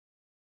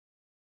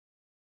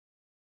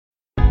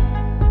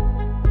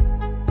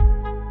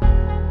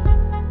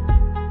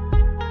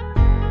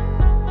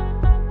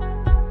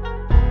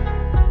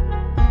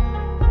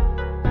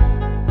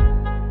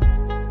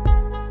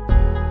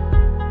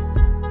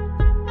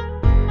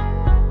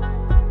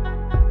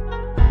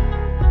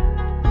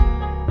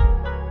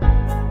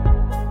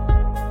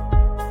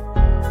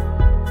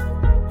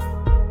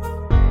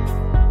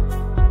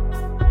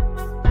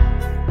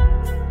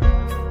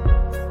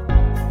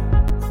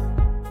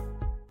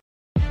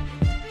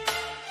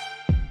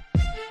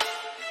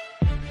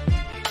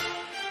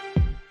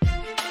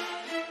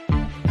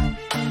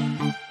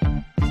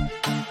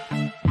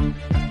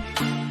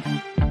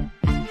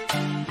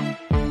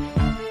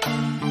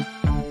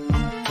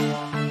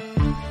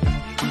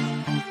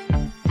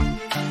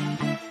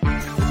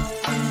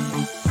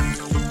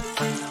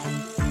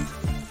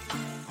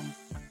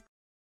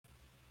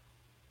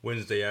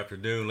Wednesday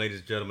afternoon, ladies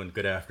and gentlemen.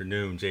 Good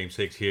afternoon. James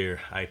Hicks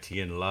here,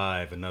 ITN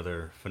Live.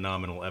 Another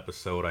phenomenal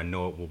episode. I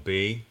know it will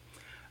be.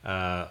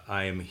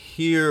 I am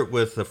here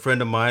with a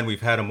friend of mine. We've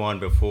had him on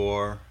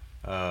before,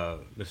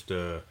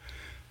 Mr.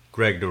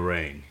 Greg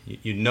Durain.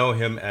 You know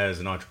him as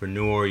an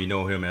entrepreneur. You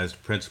know him as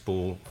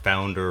principal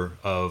founder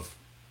of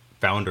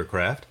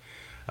FounderCraft.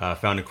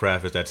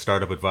 FounderCraft is that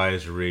startup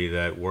advisory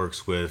that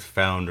works with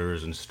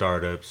founders and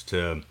startups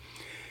to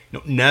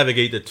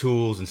navigate the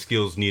tools and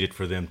skills needed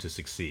for them to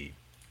succeed.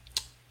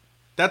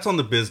 That's on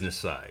the business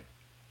side.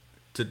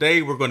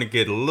 Today, we're going to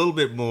get a little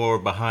bit more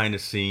behind the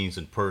scenes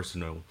and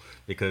personal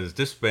because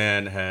this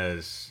man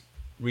has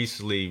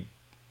recently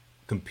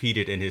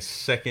competed in his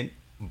second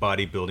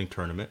bodybuilding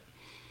tournament.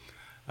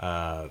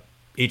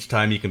 Each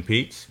time he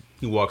competes,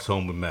 he walks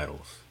home with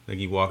medals. I think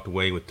he walked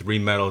away with 3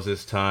 medals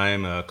this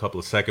time, a couple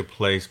of second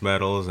place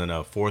medals and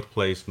a fourth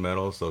place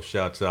medal. So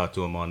shouts out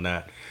to him on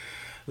that.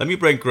 Let me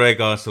bring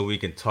Greg on so we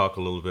can talk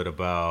a little bit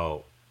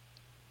about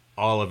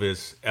all of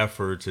his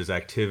efforts, his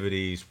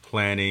activities,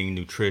 planning,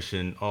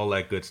 nutrition, all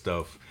that good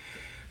stuff.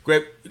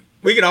 Greg,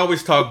 we can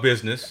always talk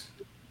business.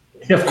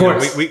 Of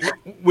course. We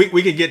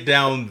can get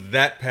down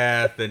that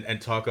path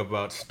and talk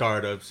about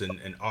startups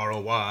and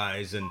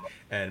ROIs and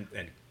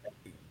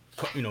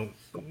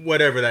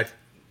whatever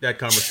that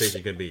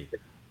conversation can be.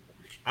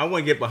 I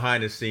want to get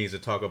behind the scenes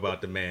and talk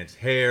about the man's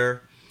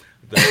hair,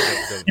 the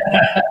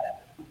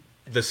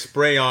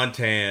spray on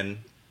tan.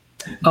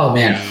 Oh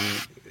man.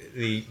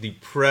 The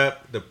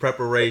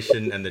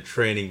preparation and the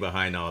training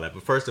behind all that.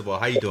 But first of all,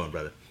 how you doing,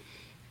 brother?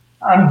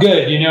 I'm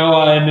good.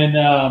 I'm in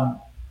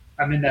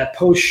that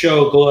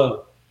post-show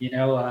glow. It's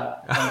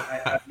not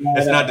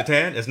the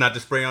tan. It's not the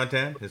spray on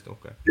tan. It's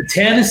okay. The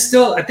tan is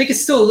still. I think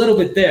it's still a little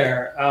bit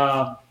there.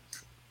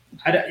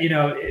 As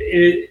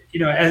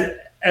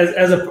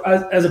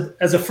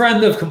a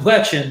friend of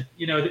complexion,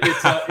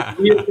 it's a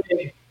weird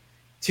thing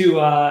to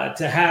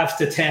have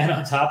to tan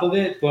on top of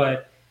it,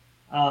 but.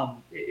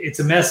 It's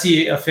a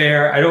messy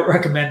affair. I don't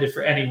recommend it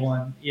for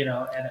anyone,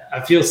 and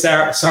I feel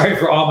sorry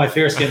for all my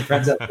fair-skinned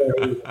friends out there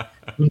who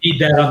need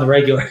that on the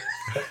regular.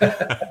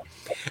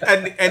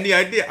 and the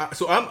idea,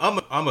 so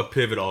I'm a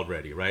pivot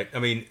already, right? I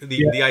mean,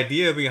 the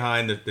idea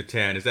behind the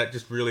tan, is that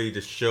just really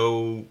to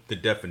show the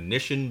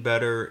definition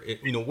better?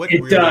 What it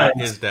really does.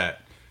 Is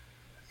that?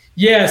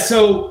 Yeah.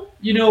 So,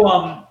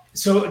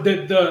 so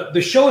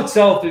the show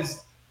itself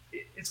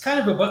it's kind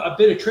of a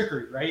bit of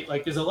trickery, right?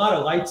 Like there's a lot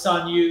of lights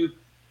on you.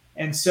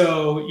 And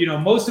so,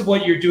 most of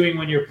what you're doing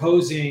when you're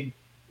posing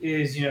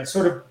is,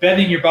 sort of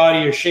bending your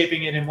body or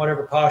shaping it in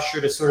whatever posture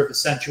to sort of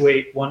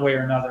accentuate one way or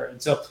another. And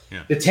so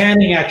the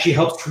tanning actually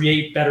helps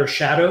create better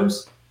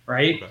shadows,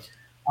 right? Okay.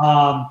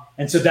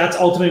 And so that's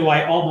ultimately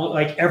why almost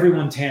like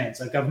everyone tans.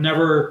 Like I've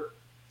never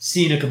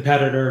seen a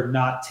competitor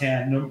not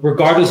tan,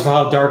 regardless of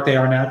how dark they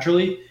are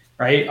naturally,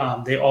 right?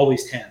 They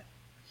always tan.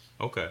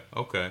 Okay.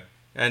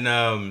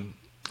 And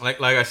like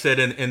I said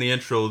in the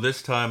intro,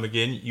 this time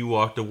again, you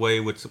walked away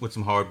with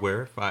some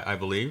hardware, I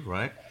believe,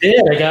 right?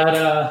 Yeah, I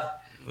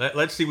got.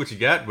 Let's see what you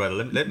got,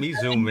 brother. Let me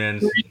zoom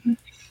in.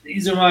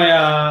 These are my.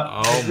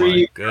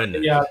 My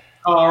goodness.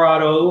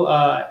 Colorado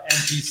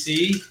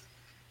NPC.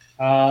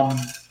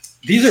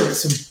 These are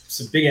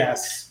some big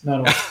ass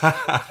medals.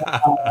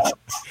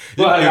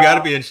 You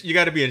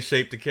got to be in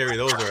shape to carry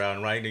those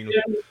around, right?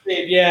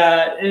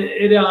 Yeah.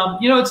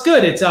 It's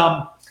good. It's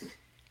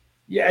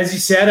Yeah, as you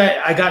said,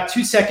 I got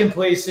 2 second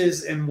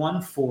places and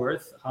 1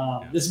 fourth.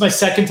 This is my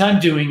second time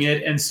doing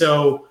it. And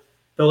so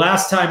the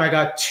last time I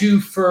got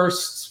 2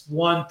 firsts,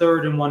 1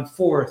 third, and 1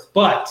 fourth.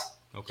 But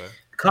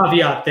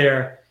caveat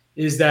there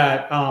is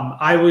that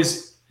I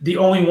was the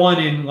only one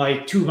in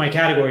like 2 of my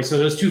categories. So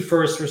those 2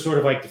 firsts were sort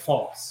of like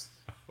defaults,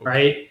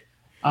 right?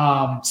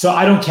 So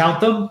I don't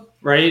count them,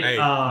 right? Hey,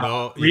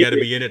 no, you got to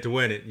be in it to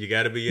win it. You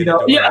got to be in it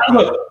to win it.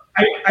 Look,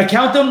 I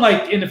count them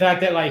like in the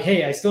fact that like,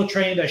 hey, I still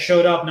trained, I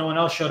showed up, no one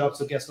else showed up,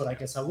 so guess what? I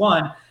guess I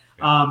won.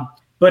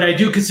 But I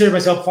do consider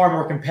myself far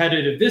more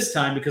competitive this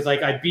time because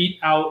like I beat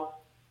out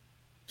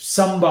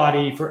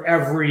somebody for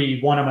every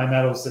one of my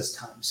medals this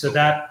time. So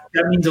that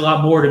means a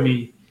lot more to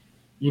me,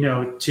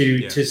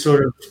 to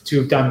sort of to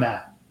have done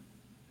that.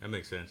 That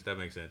makes sense.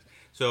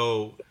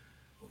 So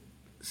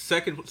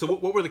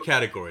what were the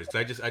categories?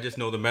 I just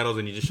know the medals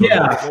and you just showed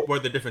up. What were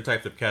the different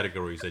types of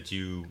categories that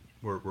you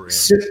were in?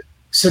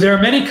 So there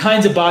are many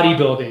kinds of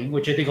bodybuilding,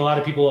 which I think a lot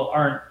of people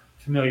aren't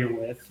familiar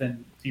with,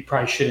 and you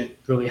probably shouldn't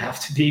really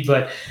have to be.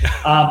 But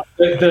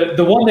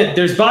the one that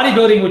there's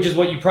bodybuilding, which is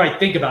what you probably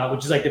think about,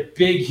 which is like the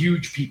big,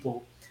 huge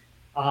people,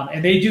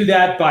 and they do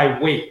that by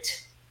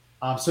weight.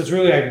 So it's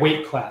really like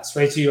weight class,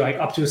 right? So you're like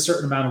up to a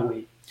certain amount of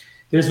weight.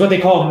 There's what they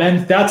call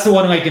men's. That's the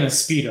one like in a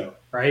Speedo,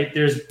 right?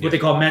 There's what they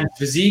call men's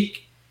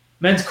physique,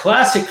 men's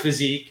classic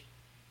physique,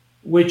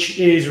 which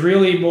is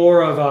really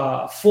more of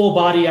a full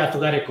body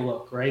athletic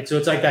look, right? So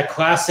it's like that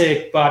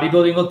classic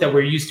bodybuilding look that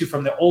we're used to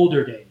from the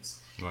older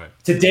days. Right.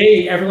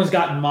 Today, everyone's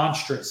gotten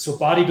monstrous. So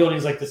bodybuilding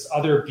is like this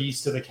other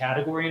beast of a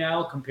category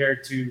now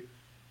compared to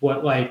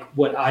what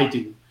I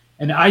do.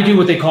 And I do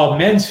what they call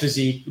men's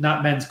physique,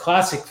 not men's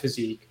classic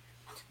physique,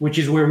 which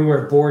is where we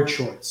wear board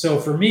shorts. So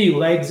for me,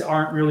 legs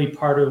aren't really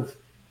part of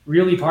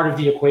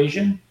the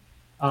equation.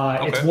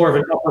 It's more of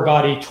an upper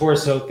body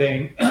torso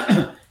thing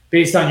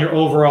based on your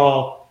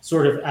overall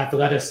sort of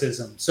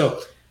athleticism.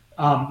 So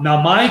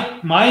now my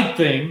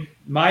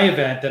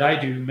event that I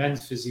do,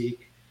 men's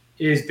physique,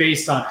 is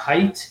based on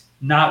height,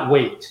 not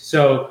weight.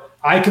 So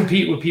I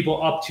compete with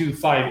people up to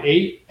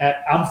 5'8".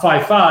 I'm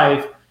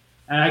 5'5",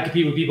 and I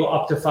compete with people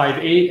up to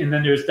 5'8". And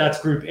then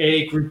that's group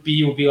A. Group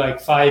B will be like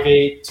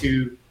 5'8"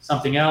 to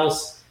something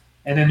else.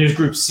 And then there's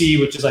group C,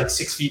 which is like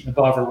 6 feet and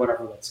above or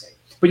whatever, let's say.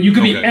 But you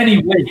can be any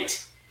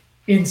weight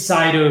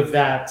inside of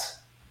that.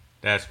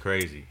 That's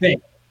crazy.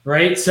 Thing,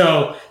 right?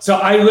 So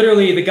I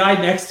literally, the guy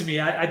next to me,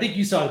 I think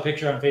you saw the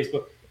picture on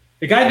Facebook.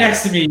 The guy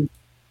next to me,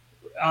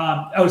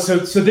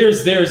 so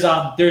there's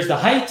the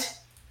height,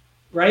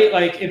 right?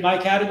 Like in my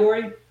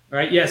category,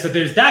 right? Yeah. So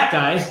there's that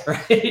guy,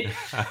 right?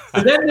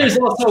 But then there's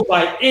also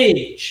by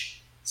age.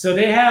 So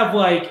they have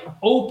like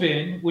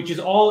open, which is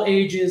all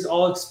ages,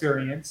 all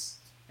experience.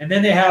 And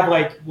then they have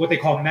like what they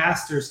call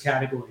masters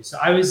category. So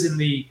I was in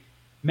the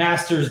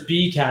masters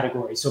B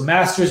category. So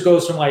masters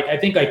goes from like, I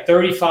think like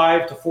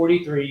 35 to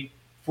 43,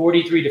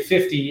 43 to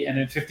 50, and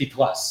then 50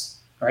 plus,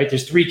 right?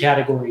 There's 3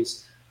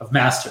 categories of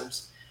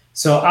masters.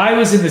 So I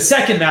was in the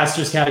second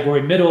masters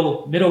category,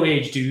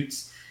 middle-aged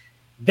dudes.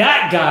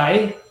 That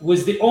guy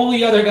was the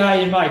only other guy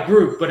in my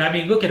group. But I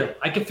mean, look at him.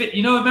 I could fit,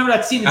 remember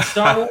that scene in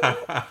Star Wars?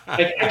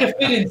 Like I could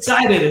fit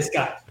inside of this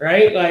guy,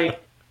 right?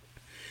 Like,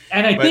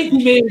 and I think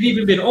he may have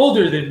even been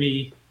older than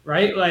me,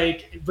 right?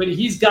 Like, but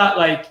he's got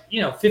like,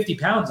 50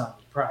 pounds on me.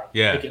 Probably.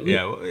 Yeah,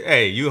 yeah.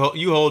 Hey, you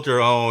hold your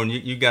own.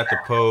 You got the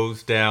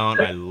pose down.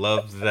 I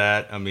love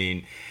that. I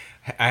mean,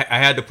 I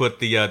had to put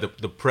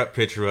the prep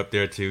picture up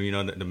there too.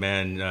 The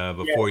man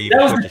before he even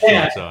put the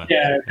shorts on.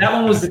 Yeah, that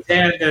one was the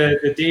tan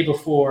the day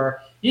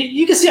before.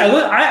 You can see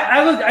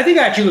I think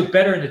I actually look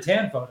better in the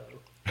tan photo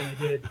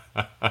than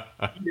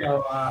I did,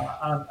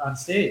 on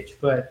stage.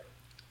 But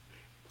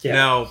yeah.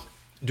 Now,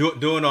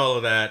 doing all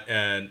of that,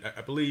 and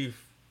I believe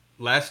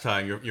last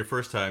time, your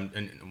first time,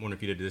 and I wonder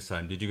if you did this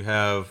time, did you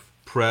have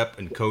prep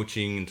and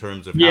coaching in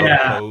terms of how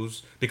to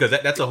pose? Because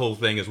that's a whole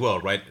thing as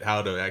well, right?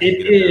 How to actually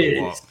get a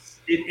better walk.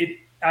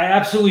 I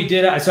absolutely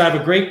did. So I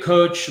have a great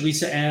coach,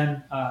 Lisa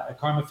Ann at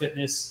Karma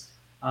Fitness.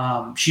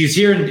 She's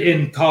here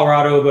in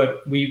Colorado,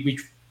 but we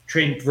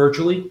train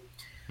virtually.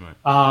 Right.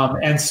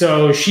 And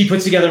so she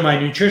puts together my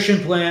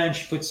nutrition plan.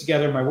 She puts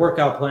together my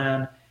workout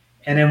plan.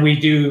 And then we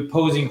do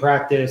posing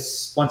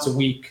practice once a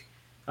week.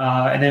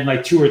 And then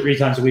like 2 or 3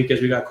 times a week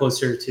as we got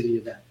closer to the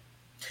event.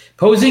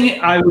 Posing,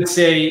 I would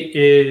say,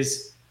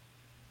 is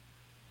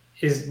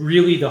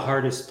really the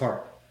hardest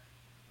part.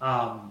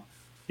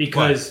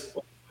 Because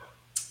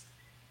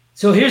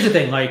so here's the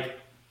thing, like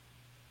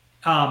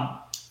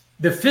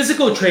the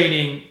physical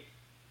training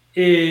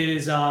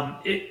is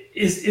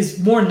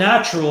more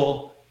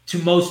natural to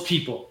most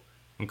people.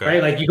 Okay.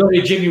 Right? Like you go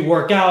to the gym, you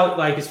work out,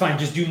 like it's fine,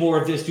 just do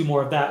more of this, do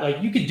more of that.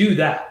 Like you could do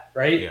that,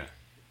 right? Yeah.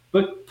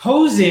 But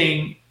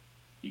posing,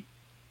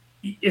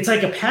 it's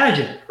like a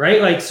pageant,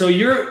 right? Like so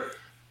you're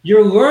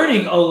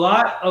learning a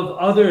lot of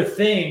other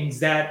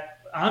things that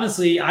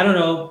honestly, I don't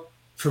know,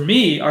 for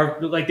me are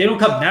like, they don't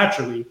come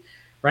naturally,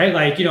 right?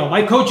 Like,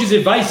 my coach's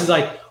advice is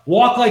like,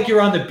 walk like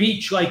you're on the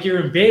beach, like you're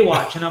in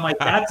Baywatch. And I'm like,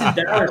 that's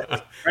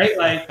embarrassing, right?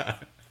 Like,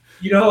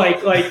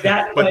 like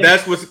that. But like,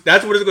 that's what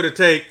it's going to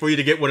take for you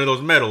to get one of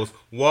those medals.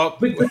 Walk.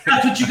 But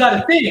that's what you got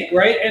to think,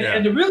 right?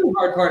 And the really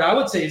hard part I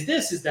would say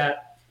is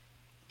that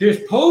there's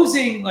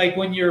posing like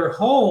when you're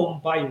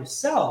home by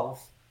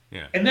yourself.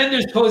 Yeah. And then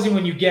there's posing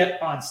when you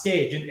get on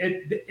stage. And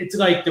it's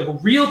like the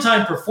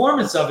real-time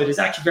performance of it is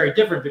actually very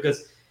different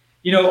because,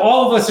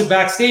 all of us are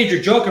backstage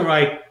are joking,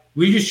 like,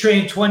 we just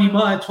trained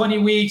 20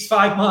 weeks,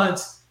 5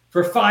 months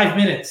for 5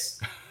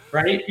 minutes,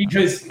 right?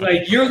 Because,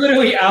 like, you're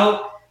literally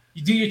out,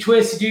 you do your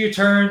twists, you do your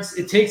turns.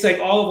 It takes, like,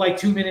 all of, like,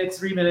 2 minutes,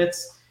 3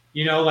 minutes,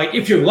 like,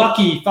 if you're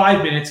lucky,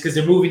 5 minutes because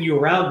they're moving you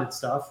around and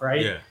stuff,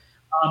 right? Yeah.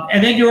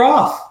 And then you're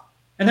off.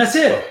 And that's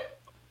it,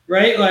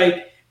 right?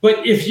 Like,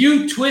 but if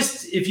you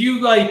twist, if you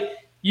like,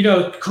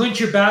 clinch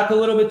your back a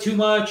little bit too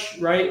much,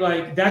 right?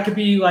 Like that could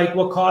be like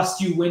what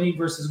costs you winning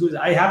versus losing.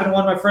 I happened to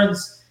one of my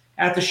friends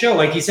at the show.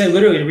 Like he said,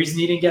 literally the reason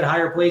he didn't get a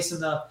higher place at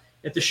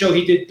the show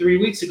he did 3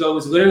 weeks ago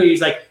was literally,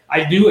 he's like,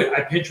 I knew it.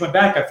 I pinched my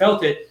back. I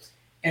felt it.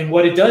 And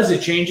what it does,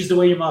 it changes the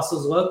way your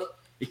muscles look.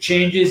 It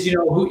changes,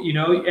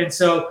 and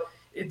so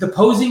the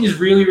posing is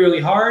really, really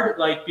hard,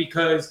 like,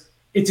 because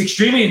it's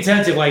extremely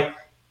intensive. Like,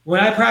 when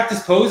I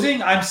practice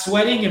posing, I'm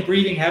sweating and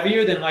breathing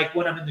heavier than like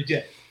when I'm in the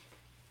gym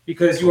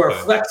because you are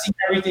flexing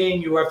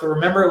everything. You have to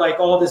remember like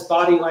all this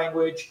body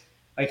language,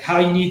 like how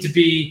you need to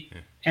be.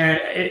 And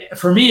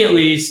for me, at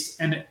least,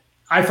 and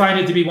I find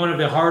it to be one of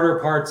the harder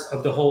parts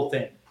of the whole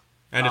thing.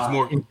 And it's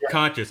more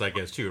conscious, I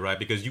guess, too, right?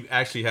 Because you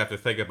actually have to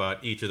think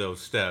about each of those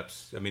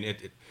steps. I mean,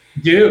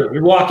 dude,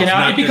 you're walking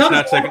out. It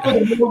becomes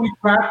the more we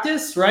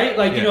practice, right?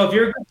 Like, if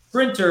you're a good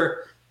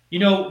sprinter,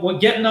 when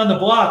getting on the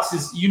blocks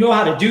is,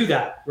 how to do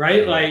that,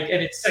 right? Like,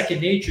 and it's second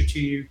nature to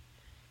you.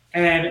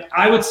 And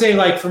I would say,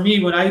 like, for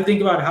me, when I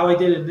think about how I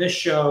did in this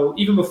show,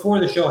 even before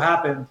the show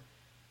happened,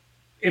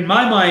 in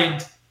my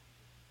mind,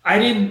 I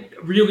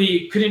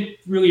couldn't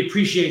really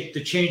appreciate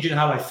the change in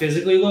how I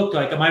physically looked.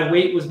 Like, my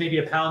weight was maybe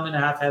 1.5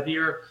 pounds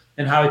heavier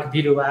than how I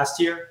competed last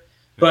year.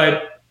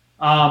 But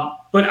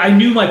I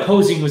knew my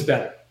posing was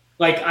better.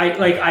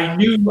 I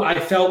knew I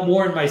felt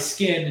more in my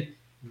skin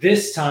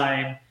this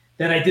time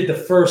than I did the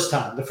first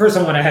time. The first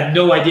time when I had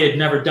no idea, I'd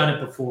never done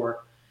it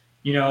before,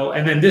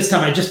 and then this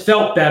time I just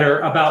felt better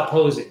about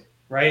posing,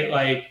 right?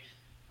 I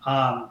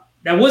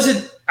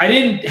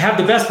didn't have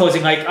the best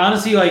posing. Like,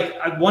 honestly,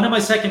 one of my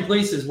second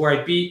places where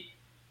I beat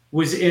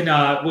was in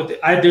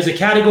there's a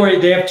category.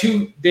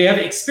 They have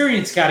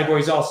experience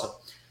categories also.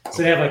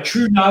 So they have like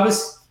true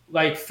novice,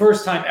 like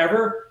first time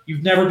ever.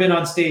 You've never been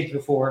on stage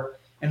before.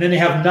 And then they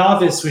have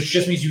novice, which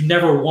just means you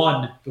never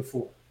won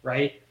before,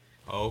 right?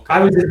 Okay.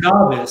 I was a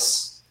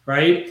novice,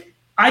 right?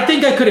 I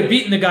think I could have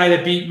beaten the guy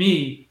that beat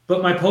me,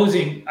 but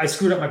I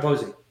screwed up my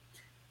posing,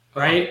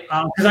 right?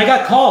 Because I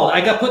got called.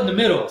 I got put in the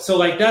middle. So,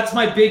 like, that's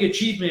my big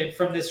achievement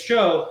from this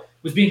show,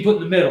 was being put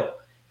in the middle.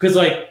 Because,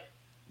 like,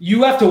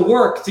 you have to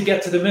work to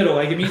get to the middle.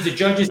 Like, it means the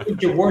judges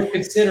think you're worth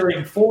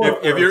considering for.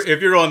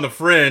 If you're on the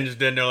fringe,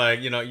 then they're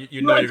like, you're going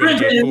to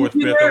get fourth,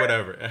 fifth, or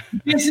whatever.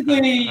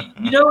 Basically,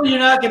 you're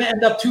not going to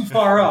end up too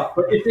far up.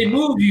 But if they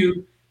move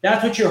you,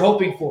 that's what you're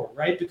hoping for,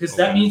 right? Because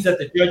that means that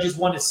the judges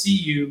want to see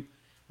you,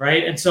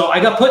 right? And so I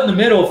got put in the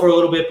middle for a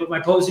little bit, but my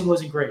posing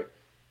wasn't great.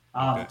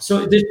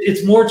 So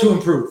it's more to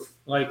improve,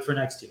 like, for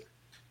next year.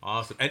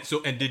 Awesome.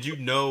 And did you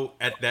know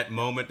at that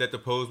moment that the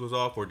pose was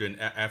off, or did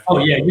after? Oh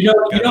yeah, you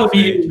know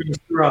immediately when you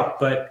screw up.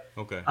 But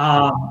okay.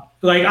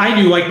 Like, I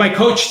knew. Like, my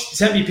coach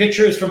sent me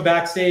pictures from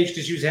backstage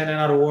because she was handing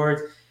out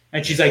awards,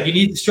 and she's like, "You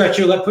need to stretch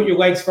put your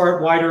legs far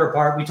wider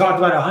apart." We talked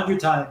about it 100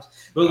 times,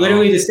 but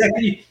literally the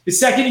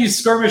second you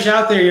skirmish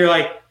out there, you're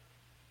like,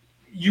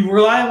 you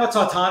rely on what's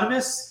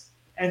autonomous,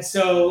 and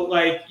so,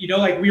 like,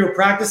 we were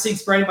practicing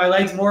spreading my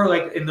legs more,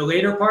 like, in the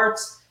later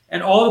parts.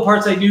 And all the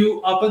parts I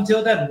knew up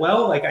until then,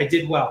 I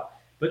did well.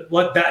 But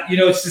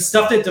it's the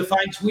stuff that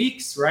define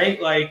tweaks,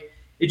 right? Like,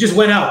 it just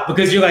went out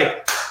because you're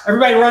like,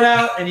 everybody run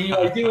out, and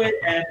do it,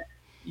 and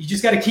you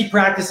just got to keep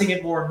practicing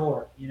it more and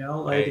more,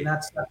 and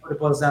that's what it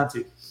boils down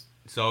to.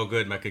 It's all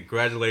good, man.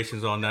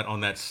 Congratulations on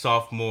that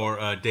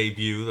sophomore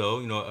debut,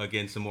 though.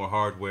 Again, some more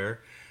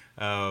hardware.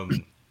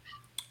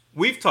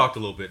 We've talked a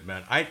little bit,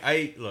 man.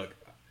 Look,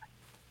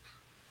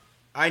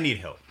 I need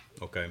help.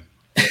 Okay.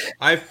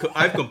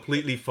 I've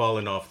completely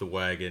fallen off the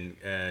wagon,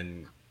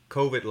 and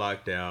COVID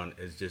lockdown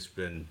has just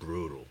been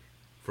brutal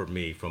for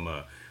me from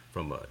a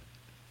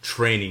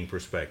training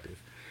perspective.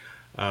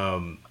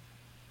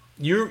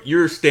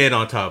 You're staying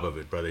on top of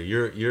it, brother.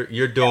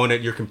 You're doing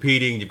it. You're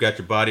competing. You've got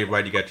your body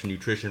right. You got your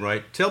nutrition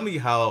right. Tell me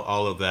how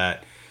all of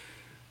that.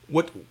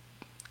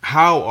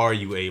 How are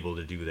you able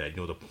to do that?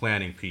 The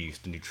planning piece,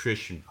 the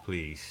nutrition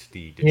piece,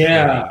 the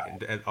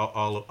training, and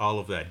all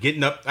of that.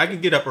 Getting up, I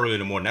can get up early in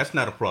the morning. That's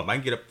not a problem. I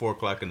can get up 4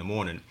 o'clock in the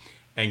morning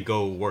and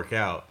go work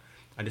out.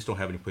 I just don't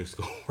have any place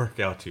to go work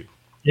out to.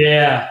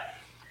 Yeah,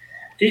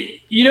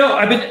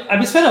 I've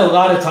been spending a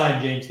lot of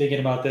time, James, thinking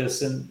about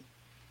this, and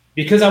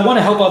because I want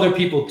to help other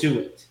people do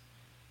it,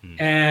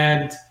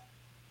 and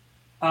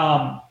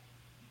I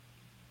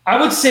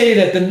would say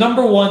that the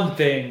number one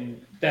thing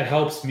that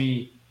helps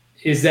me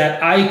is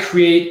that I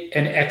create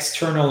an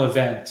external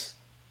event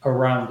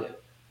around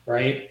it,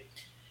 right?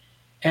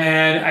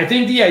 And I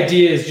think the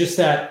idea is just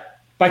that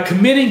by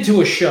committing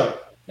to a show.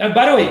 Now,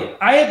 by the way,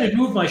 I had to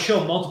move my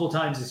show multiple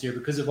times this year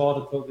because of all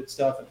the COVID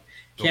stuff and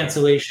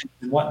cancellations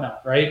and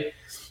whatnot, right?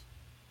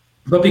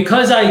 But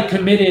because I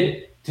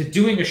committed to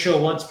doing a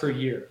show once per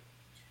year,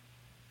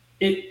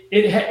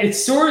 it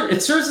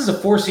serves as a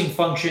forcing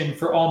function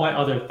for all my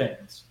other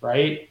things,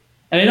 right?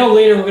 And I know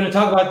later we're going to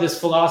talk about this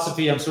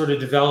philosophy I'm sort of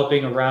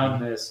developing around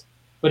this,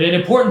 but an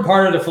important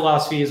part of the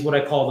philosophy is what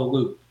I call the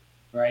loop,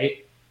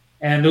 right?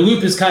 And the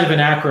loop is kind of an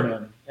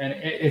acronym, and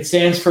it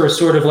stands for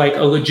sort of like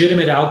a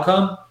legitimate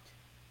outcome,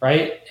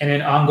 right? And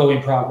an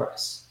ongoing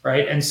progress,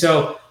 right? And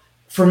so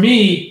for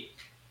me,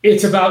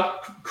 it's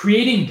about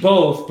creating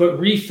both, but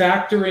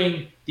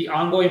refactoring the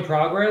ongoing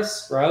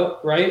progress,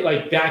 right?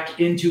 Like,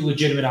 back into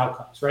legitimate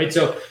outcomes, right?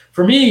 So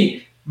for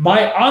me,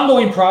 my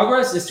ongoing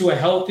progress is to a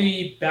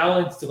healthy,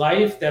 balanced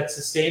life that's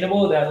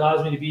sustainable, that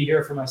allows me to be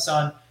here for my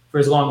son for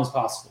as long as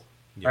possible,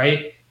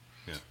 right?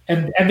 Yeah.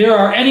 And there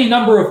are any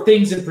number of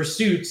things and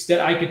pursuits that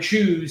I could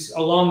choose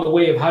along the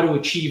way of how to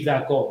achieve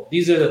that goal.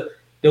 These are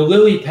the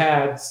lily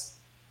pads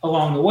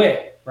along the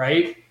way,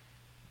 right?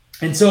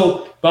 And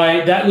so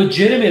by that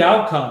legitimate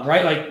outcome,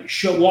 right, like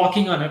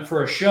walking on it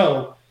for a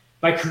show,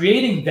 by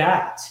creating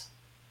that,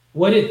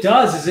 what it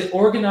does is it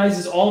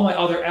organizes all my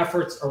other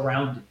efforts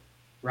around it.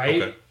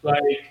 Right?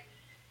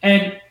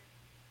 Okay.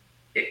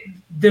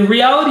 The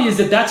reality is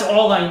that that's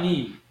all I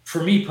need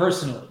for me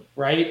personally,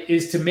 right?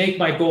 Is to make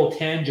my goal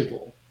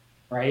tangible,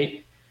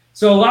 right?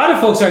 So a lot of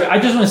folks are, I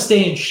just want to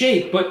stay in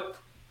shape, but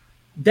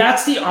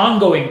that's the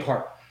ongoing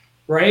part,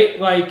 right?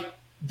 Like,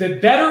 the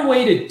better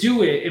way to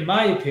do it, in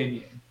my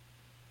opinion,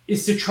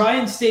 is to try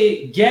and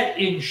get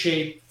in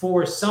shape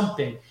for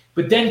something,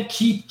 but then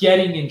keep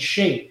getting in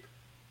shape.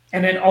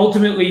 And then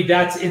ultimately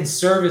that's in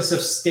service of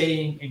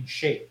staying in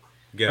shape.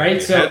 Yeah, right. Yeah.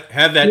 So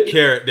have that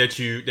carrot that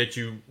you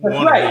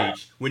want to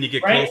reach when you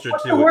get closer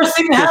What's to the it. worst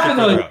thing to happen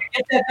though?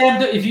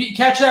 If you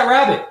catch that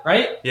rabbit,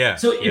 right? Yeah.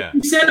 So if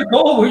you set a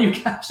goal where you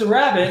catch the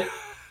rabbit,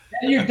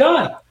 then you're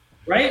done,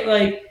 right?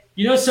 Like,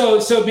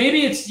 so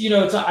maybe it's,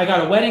 I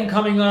got a wedding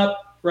coming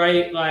up,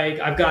 right? Like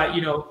I've got,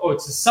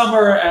 it's the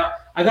summer.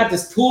 I got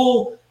this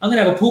pool. I'm going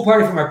to have a pool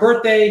party for my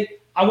birthday.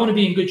 I want to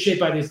be in good shape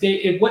by this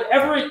day.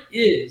 Whatever it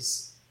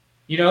is,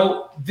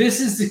 this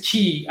is the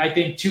key, I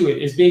think, to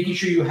it, is making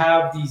sure you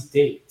have these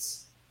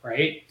dates,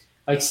 right?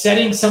 Like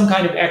setting some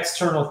kind of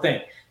external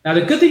thing. Now,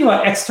 the good thing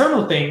about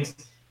external things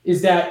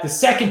is that the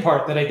second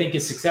part that I think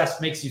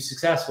makes you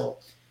successful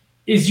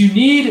is you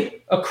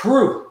need a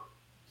crew,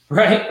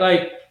 right?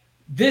 Like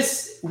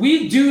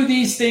we do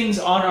these things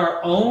on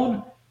our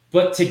own,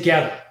 but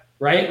together,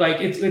 right?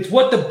 Like it's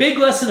what the big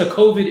lesson of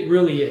COVID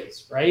really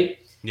is, right?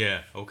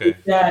 Yeah. Okay.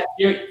 It's that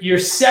you're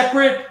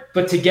separate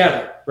but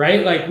together,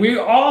 right? Like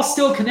we're all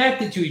still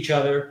connected to each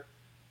other,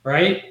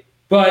 right?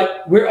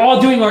 But we're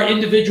all doing our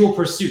individual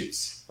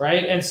pursuits,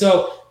 right? And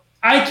so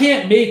I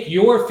can't make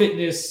your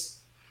fitness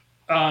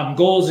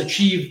goals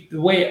achieve the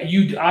way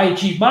I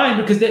achieve mine,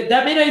 because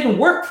that may not even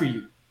work for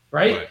you,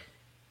 right?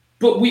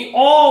 But we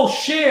all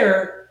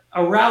share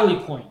a rally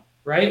point,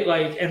 right?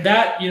 Like, and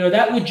that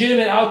that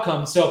legitimate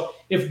outcome. So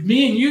if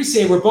me and you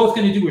say we're both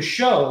going to do a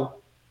show,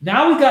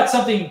 now we've got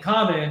something in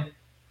common,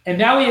 and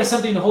now we have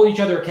something to hold each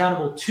other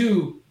accountable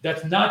to.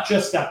 That's not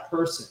just that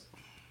person,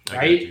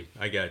 right?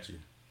 I got you.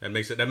 That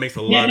makes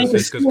a lot of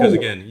sense, because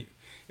again,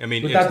 I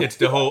mean, it's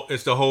the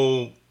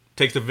whole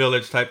takes a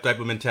village type of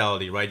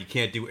mentality, right? You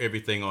can't do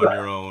everything on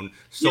your own.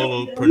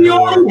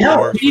 Solopreneur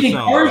works we need for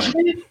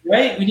encouragement,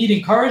 right? We need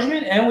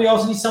encouragement, and we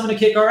also need someone to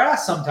kick our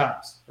ass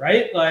sometimes,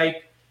 right?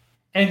 Like,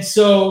 and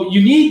so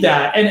you need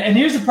that. And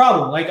here's the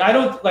problem: like, I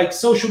don't like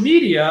social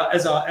media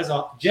as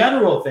a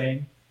general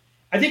thing.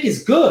 I think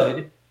is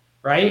good,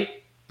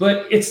 right?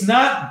 But it's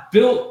not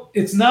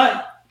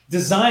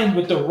designed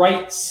with the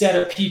right set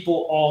of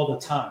people all the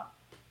time,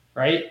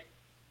 right?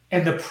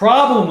 And the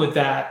problem with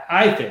that,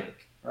 I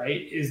think,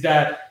 right, is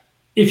that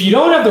if you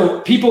don't have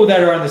the people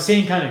that are on the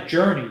same kind of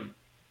journey,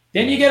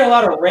 then you get a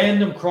lot of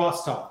random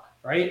crosstalk,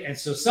 right? And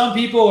so some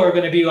people are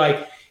going to be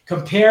like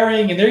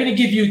comparing, and they're going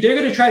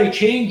to try to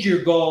change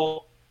your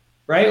goal,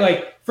 right?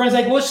 Like friends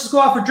like, well, let's just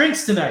go out for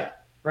drinks tonight,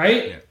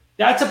 right? Yeah.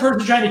 That's a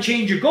person trying to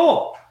change your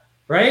goal,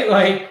 right?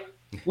 Like,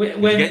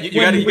 when you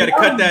got to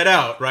cut that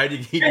out, right?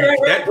 When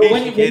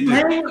you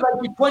hang with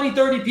like 20,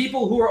 30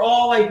 people who are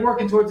all like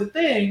working towards a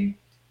thing,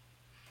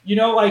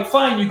 like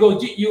fine, you go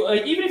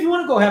even if you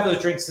want to go have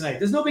those drinks tonight,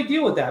 there's no big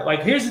deal with that.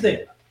 Like, here's the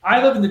thing: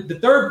 I live in the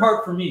third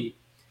part for me,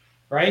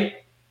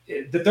 right?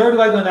 The third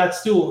leg on that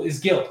stool is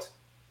guilt,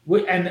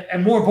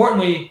 and more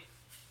importantly,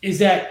 is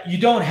that you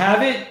don't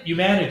have it, you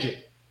manage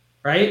it,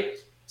 right?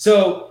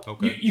 So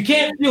you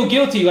can't feel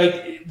guilty.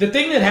 Like the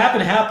thing that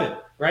happened.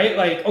 Right?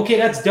 Like, okay,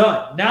 that's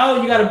done. Now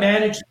you got to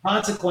manage the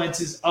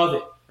consequences of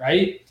it,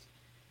 right?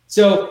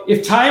 So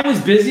if time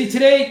was busy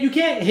today, you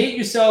can't hate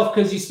yourself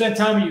because you spent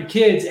time with your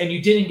kids and you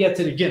didn't get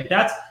to the gym.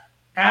 That's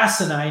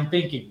asinine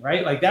thinking,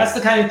 right? Like that's the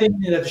kind of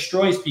thinking that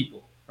destroys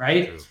people,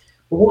 right? True.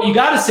 But what you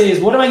got to say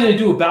is, what am I going to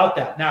do about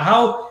that? Now,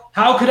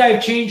 how could I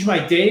have changed my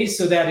day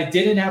so that it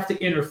didn't have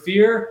to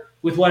interfere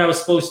with what I was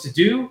supposed to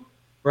do,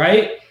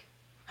 right?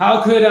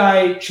 How could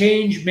I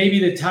change maybe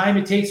the time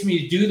it takes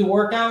me to do the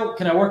workout?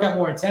 Can I work out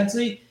more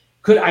intensely?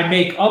 Could I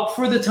make up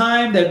for the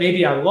time that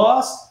maybe I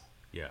lost?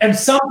 Yeah. And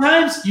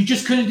sometimes you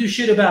just couldn't do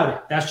shit about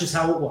it. That's just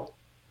how it was,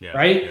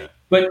 right? Yeah.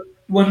 But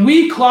when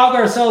we clog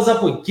ourselves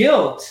up with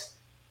guilt,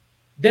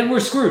 then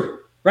we're screwed,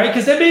 right?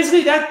 Because then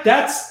basically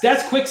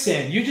that's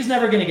quicksand. You're just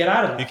never going to get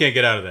out of that. You can't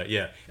get out of that,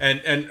 yeah.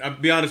 And I'll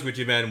be honest with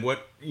you, man.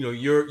 What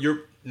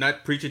you're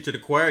not preaching to the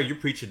choir, you're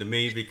preaching to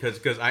me,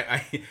 because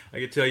I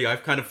can tell you,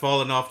 I've kind of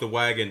fallen off the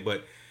wagon,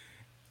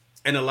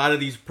 and a lot of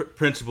these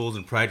principles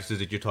and practices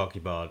that you're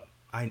talking about,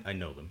 I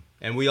know them,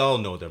 and we all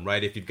know them,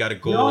 right? If you've got a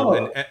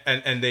goal,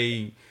 and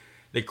they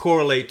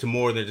correlate to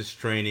more than just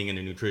training and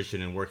the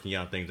nutrition and working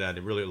out, things that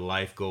they're really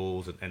life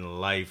goals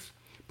and life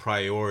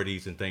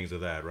priorities and things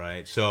of that,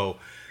 right? So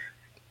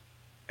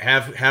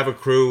have a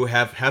crew,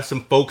 have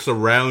some folks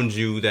around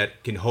you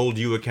that can hold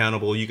you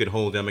accountable. You can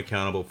hold them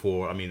accountable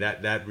for. I mean,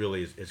 that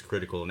really is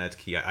critical, and that's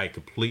key. I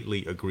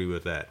completely agree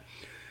with that.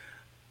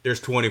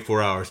 There's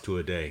 24 hours to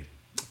a day.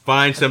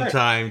 Find some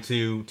time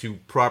to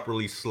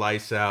properly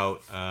slice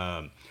out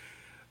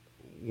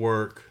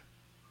work,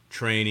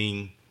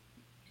 training,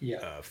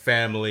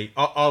 family,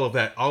 all of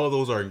that. All of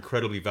those are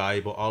incredibly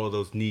valuable. All of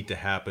those need to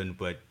happen,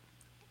 but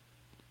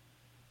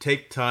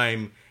take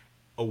time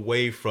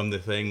away from the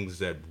things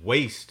that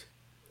waste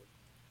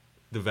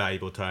the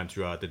valuable time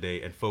throughout the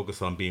day and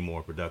focus on being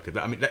more productive.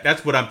 I mean,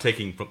 that's what I'm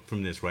taking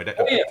from this, right?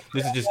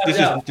 This is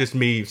just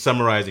me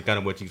summarizing kind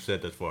of what you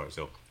said thus far.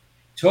 So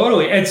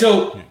totally. And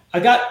so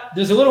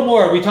there's a little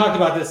more. We talked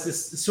about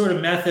this sort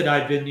of method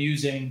I've been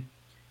using,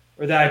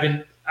 or that I've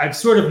been I'm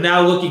sort of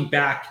now looking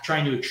back,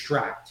 trying to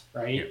extract,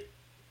 right? Yeah.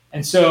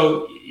 And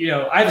so,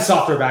 I have a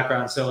software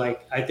background, so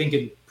like I think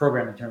in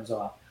programming terms a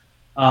lot.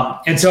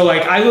 And so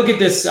like I look at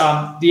this,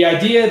 the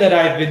idea that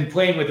I've been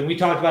playing with, and we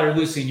talked about it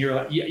loosely,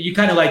 and you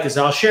kind of like this.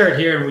 I'll share it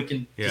here and we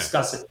can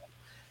discuss it.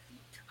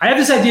 I have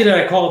this idea that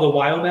I call the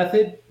while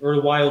method or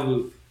the while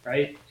loop,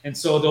 right? And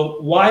so the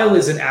while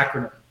is an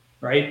acronym,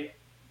 right?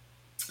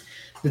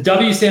 The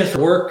W stands for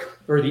work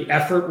or the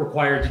effort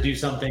required to do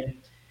something.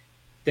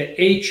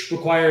 The H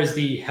requires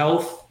the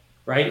health,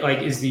 right? Like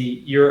is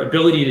your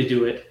ability to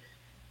do it.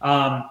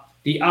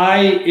 The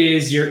I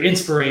is your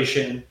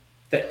inspiration.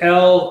 The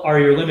L are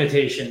your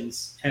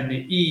limitations, and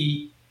the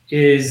E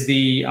is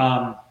the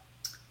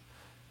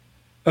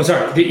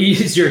E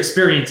is your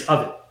experience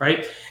of it,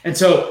 right? And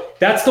so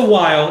that's the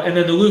while, and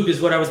then the loop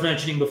is what I was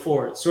mentioning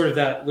before. It's sort of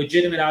that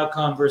legitimate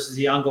outcome versus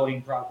the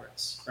ongoing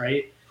progress,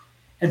 right?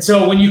 And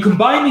so when you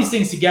combine these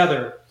things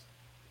together,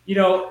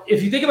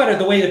 if you think about it,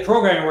 the way that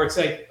programming works,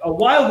 like a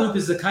while loop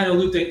is the kind of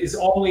loop that is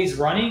always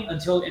running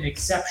until an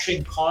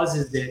exception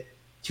causes it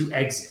to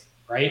exit,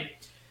 right?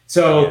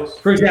 So,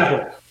 for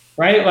example,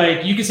 right,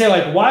 like you could say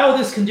like, while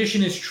this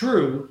condition is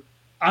true,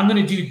 I'm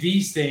going to do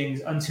these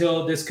things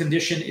until this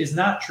condition is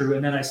not true,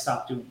 and then I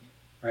stop doing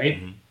it, right?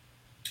 Mm-hmm.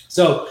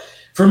 So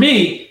for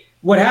me,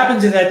 what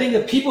happens is I think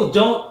that people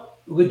don't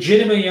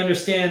legitimately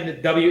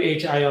understand the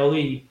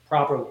WHILE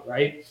properly,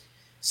 right?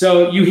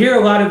 So you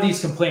hear a lot of these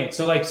complaints.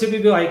 So like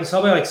somebody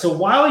like, so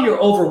while you're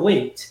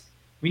overweight,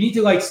 we need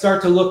to like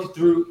start to look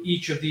through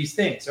each of these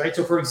things, right?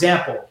 So for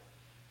example,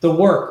 the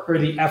work or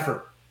the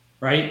effort,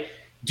 right?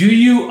 Do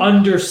you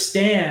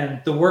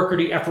understand the work or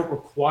the effort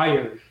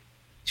required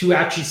to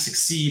actually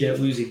succeed at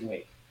losing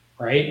weight,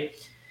 right?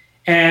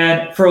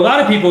 And for a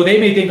lot of people,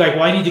 they may think like,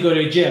 well, I need to go to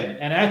a gym.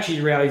 And actually,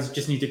 the reality is you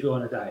just need to go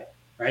on a diet,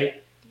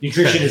 right?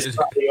 Nutrition is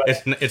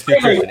it's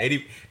nutrition.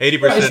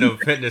 80% of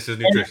fitness is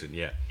nutrition.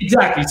 Yeah,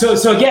 exactly.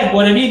 So again,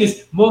 what I mean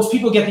is most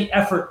people get the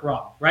effort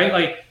wrong, right?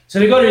 Like, so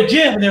they go to a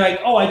gym and they're like,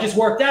 oh, I just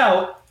worked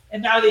out,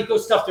 and now they go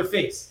stuff their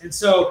face, and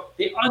so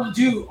they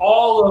undo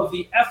all of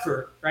the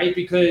effort, right?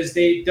 Because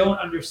they don't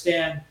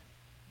understand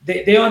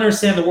they don't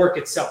understand the work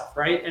itself,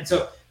 right? And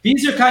so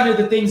these are kind of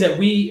the things that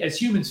we as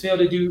humans fail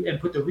to do and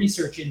put the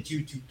research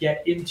into to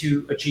get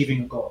into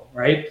achieving a goal,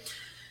 right?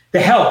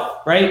 The health,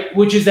 right?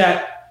 Which is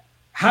that.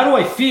 How do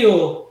I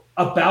feel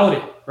about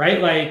it,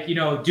 right? Like,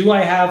 do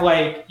I have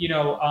like,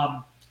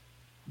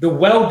 the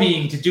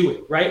well-being to do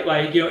it, right?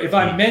 Like, if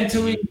I'm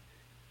mentally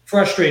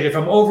frustrated, if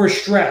I'm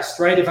overstressed,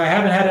 right? If I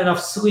haven't had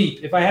enough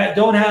sleep, if I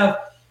don't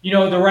have,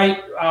 the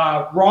right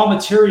raw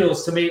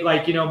materials to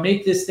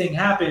make this thing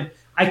happen,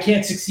 I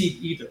can't succeed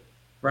either,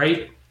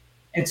 right?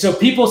 And so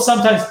people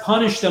sometimes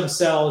punish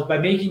themselves by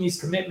making these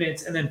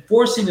commitments and then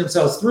forcing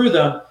themselves through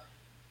them.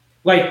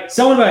 Like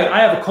someone like, I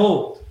have a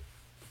cold.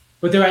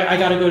 But they're like, I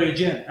got to go to the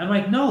gym. I'm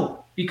like,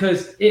 no,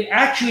 because it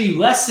actually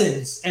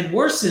lessens and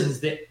worsens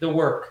the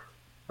work,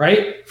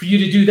 right? For you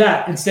to do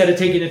that instead of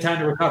taking the time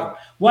to recover.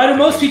 Why do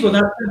most people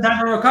not spend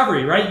time on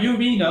recovery, right?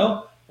 You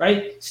know,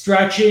 right?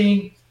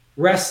 Stretching,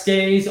 rest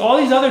days, all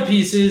these other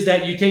pieces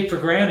that you take for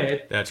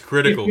granted. That's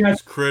critical.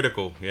 It's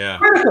critical, yeah.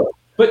 Critical.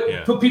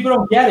 But people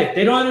don't get it.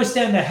 They don't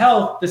understand the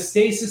health, the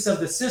stasis of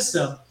the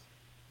system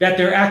that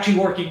they're actually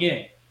working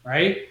in,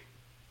 right?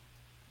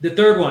 The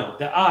third one,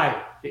 the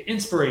I, the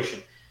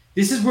inspiration.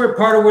 This is where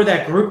part of where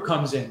that group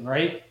comes in,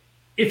 right?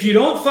 If you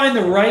don't find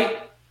the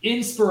right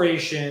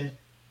inspiration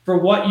for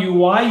why you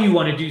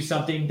want to do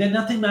something, then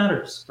nothing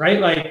matters,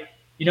 right? Like,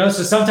 so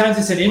sometimes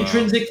it's an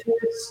intrinsic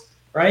force,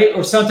 right?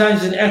 Or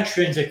sometimes an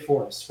extrinsic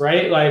force,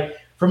 right? Like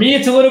for me,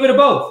 it's a little bit of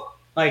both.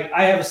 Like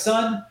I have a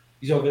son,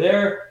 he's over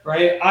there,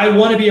 right? I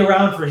want to be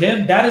around for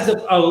him. That is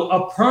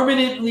a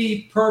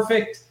permanently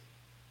perfect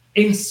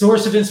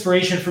source of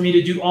inspiration for me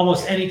to do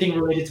almost anything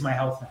related to my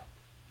health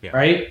now,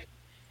 right?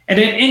 And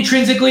then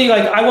intrinsically,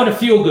 like I want to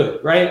feel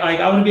good, right? Like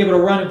I want to be able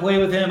to run and play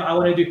with him. I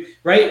want to do,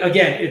 right?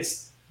 Again,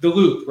 it's the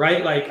loop,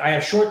 right? Like I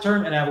have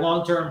short-term and I have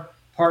long-term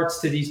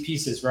parts to these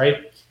pieces,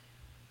 right?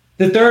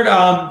 The third,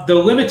 the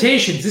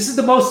limitations. This is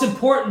the most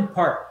important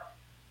part.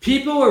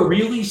 People are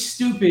really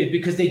stupid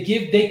because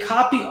they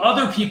copy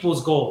other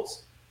people's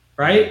goals,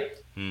 right?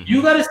 Mm-hmm.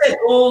 You got to set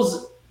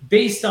goals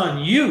based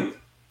on you,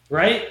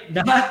 right?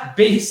 Not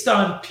based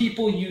on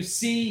people you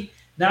see,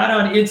 not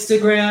on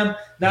Instagram,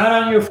 not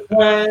on your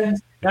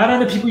friends, not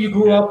on the people you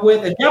grew up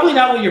with, and definitely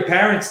not what your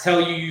parents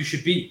tell you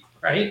should be,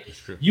 right?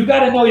 You got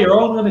to know your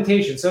own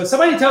limitations. So if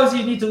somebody tells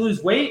you need to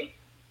lose weight,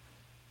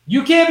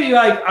 you can't be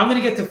like, I'm going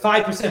to get to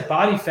 5%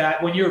 body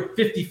fat when you're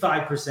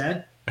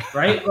 55%,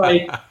 right?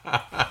 Like,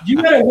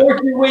 you got to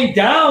work your way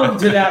down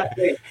to that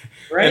weight,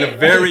 right? In a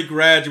very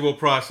gradual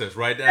process,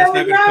 right? That's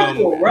not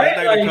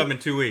going to come in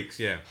 2 weeks,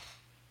 yeah.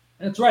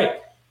 That's right.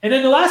 And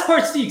then the last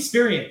part's the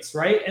experience,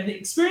 right? And the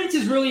experience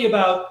is really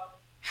about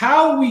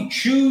how we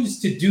choose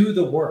to do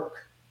the work.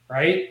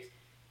 Right?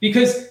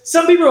 Because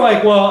some people are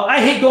like, well, I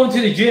hate going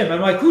to the gym.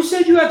 I'm like, who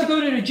said you have to go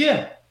to the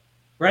gym?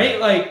 Right?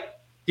 Like,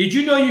 did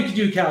you know you could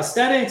do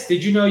calisthenics?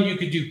 Did you know you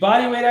could do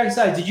body weight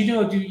exercise? Did you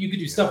know you could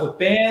do stuff with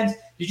bands?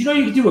 Did you know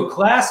you could do a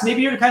class?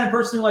 Maybe you're the kind of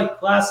person who likes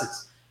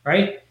classes.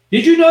 right?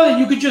 Did you know that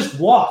you could just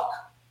walk,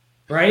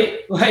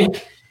 right?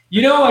 Like,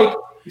 like,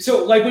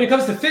 so like when it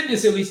comes to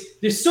fitness, at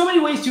least, there's so many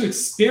ways to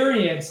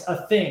experience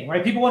a thing,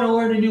 right? People want to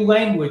learn a new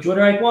language, or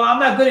they're like, well, I'm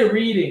not good at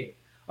reading.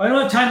 I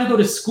don't have time to go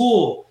to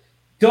school.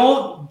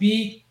 Don't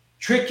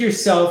trick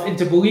yourself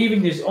into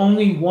believing there's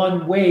only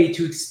one way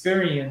to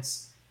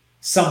experience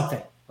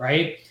something,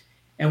 right?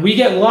 And we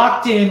get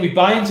locked in, we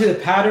buy into the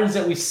patterns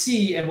that we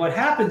see, and what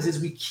happens is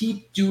we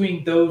keep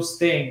doing those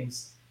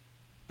things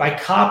by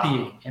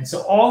copying. And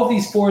so all of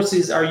these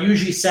forces are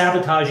usually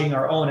sabotaging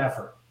our own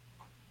effort.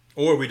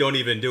 Or we don't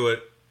even do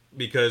it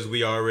because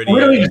we already... We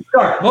don't even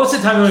start. Most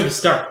of the time, we don't even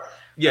start.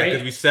 Yeah,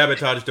 because we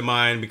sabotage the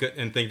mind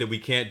and think that we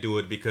can't do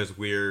it because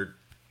we're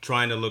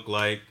trying to look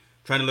like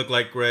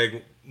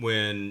Greg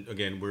when,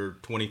 again, we're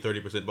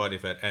 20-30% body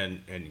fat.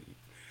 And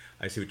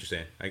I see what you're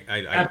saying.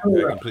 I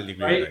completely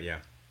agree with that. Yeah.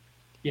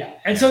 Yeah.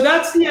 And so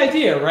that's the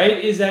idea, right?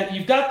 Is that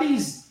you've got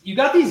these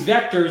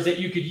vectors that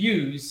you could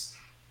use,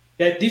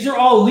 that these are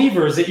all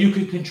levers that you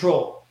could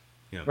control.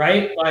 Yeah.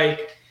 Right?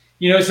 Like,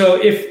 so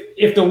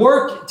if the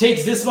work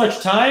takes this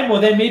much time,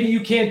 well, then maybe you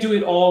can't do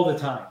it all the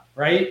time,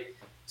 right?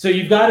 So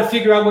you've got to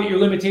figure out what your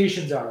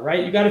limitations are,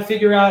 right? You got to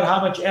figure out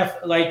how much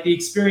the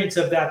experience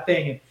of that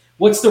thing, and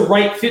what's the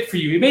right fit for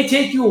you. It may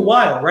take you a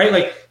while, right?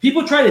 Like,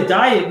 people try to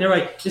diet and they're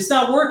like, it's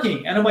not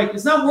working. And I'm like,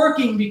 it's not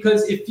working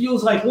because it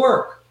feels like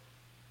work.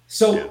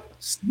 So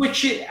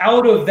switch it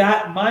out of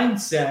that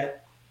mindset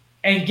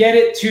and get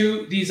it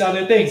to these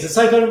other things. It's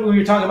like when we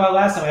were talking about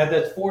last time, I had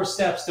that 4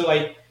 steps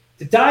to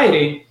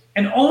dieting,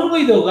 and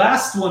only the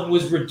last one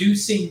was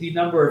reducing the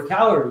number of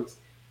calories.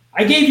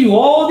 I gave you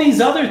all these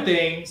other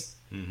things.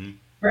 Mm-hmm.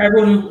 For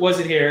everyone who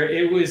wasn't here,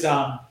 it was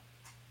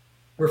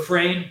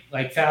refrain,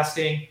 like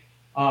fasting,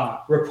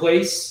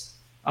 record,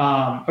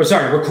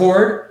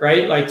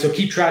 right? Like, so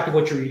keep track of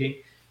what you're eating.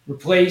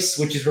 Replace,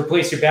 which is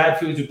replace your bad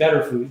foods with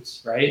better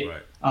foods, right?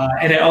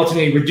 And then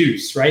ultimately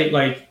reduce, right?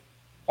 Like,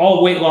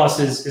 all weight loss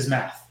is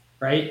math,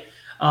 right?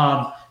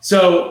 But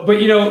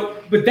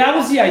that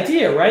was the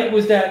idea, right?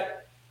 Was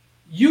that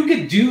you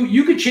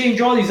could change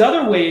all these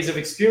other ways of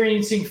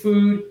experiencing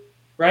food,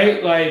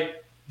 right?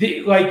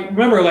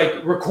 Remember,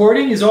 like,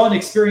 recording is all an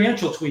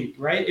experiential tweak,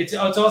 right? It's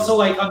also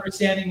like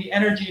understanding the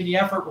energy and the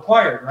effort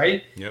required,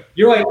 right? Yep.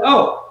 You're like,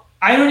 oh,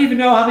 I don't even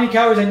know how many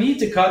calories I need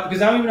to cut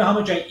because I don't even know how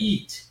much I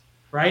eat,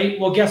 right?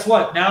 Well, guess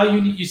what? Now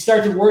you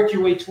start to work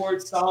your way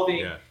towards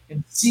solving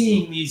and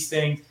seeing these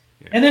things.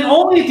 Yeah. And then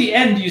only at the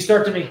end do you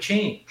start to make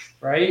change,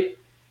 right?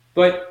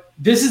 But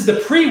this is the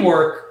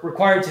pre-work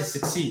required to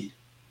succeed.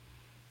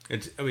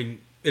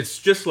 It's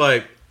just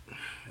like,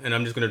 and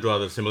I'm just going to draw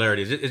the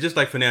similarities. It's just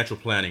like financial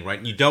planning,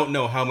 right? You don't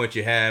know how much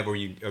you have, or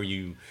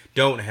you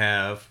don't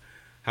have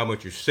how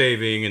much you're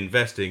saving,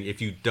 investing. If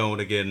you got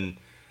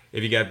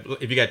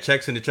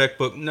checks in the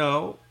checkbook,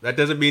 no, that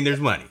doesn't mean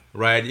there's money,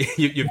 right?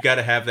 You've got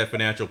to have that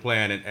financial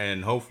plan,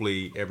 and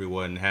hopefully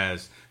everyone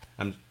has.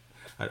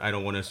 I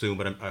don't want to assume,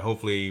 but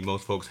hopefully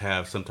most folks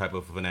have some type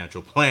of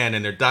financial plan,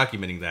 and they're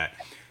documenting that.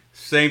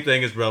 Same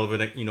thing is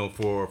relevant,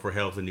 for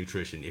health and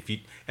nutrition.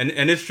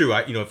 And it's true.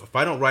 If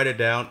I don't write it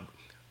down,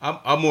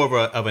 I'm more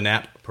of an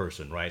app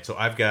person, right? So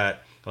I've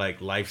got like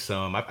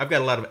LifeSum. I've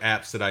got a lot of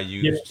apps that I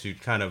use to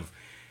kind of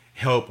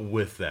help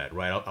with that,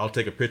 right? I'll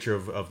take a picture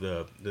of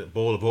the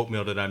bowl of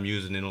oatmeal that I'm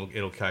using, and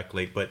it'll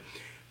calculate. But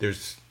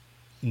there's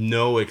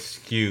no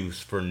excuse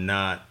for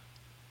not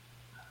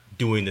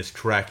doing this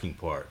tracking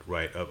part,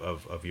 right?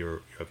 Of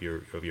your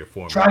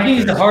form. Tracking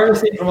is the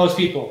hardest thing for most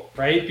people,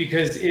 right?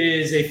 Because it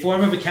is a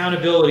form of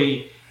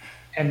accountability,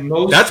 and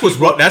that's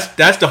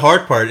the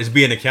hard part, is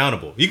being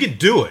accountable. You can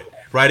do it.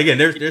 Right. Again,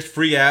 there's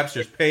free apps,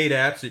 there's paid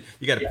apps.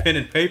 You got a pen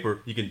and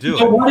paper. You can do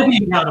it. You want to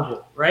be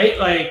accountable, right?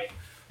 Like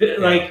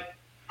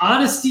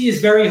honesty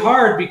is very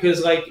hard,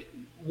 because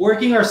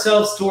working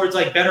ourselves towards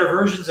better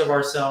versions of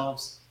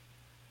ourselves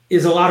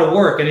is a lot of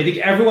work, and I think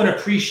everyone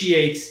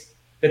appreciates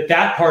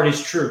that part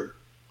is true,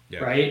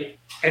 right?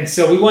 And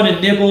so we want to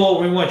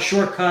nibble, we want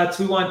shortcuts,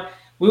 we want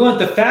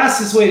the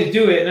fastest way to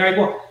do it. And they're like,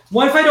 well,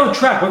 what if I don't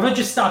track? What if I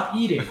just stop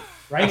eating,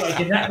 right?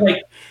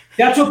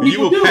 That's what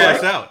people do. You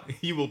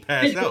will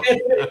pass out.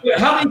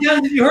 How many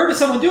times have you heard of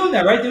someone doing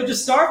that, right? They'll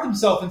just starve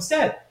themselves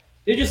instead.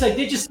 They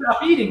just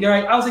stop eating.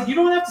 I was like, you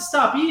don't have to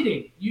stop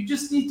eating. You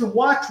just need to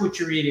watch what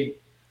you're eating,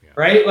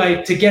 right?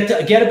 Like, to get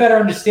a better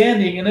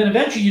understanding, and then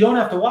eventually you don't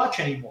have to watch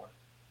anymore.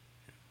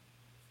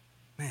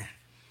 Man,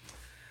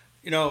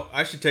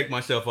 I should take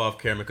myself off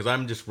camera because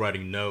I'm just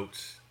writing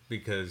notes.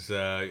 Because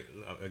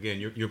again,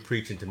 you're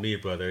preaching to me,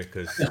 brother.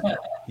 Because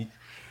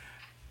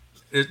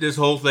this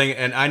whole thing,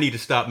 and I need to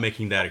stop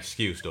making that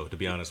excuse, though. To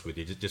be honest with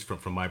you, just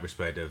from my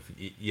perspective,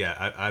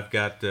 I've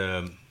got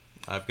the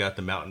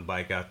mountain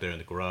bike out there in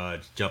the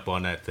garage. Jump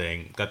on that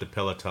thing. Got the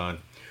Peloton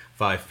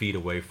 5 feet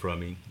away from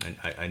me, and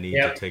I need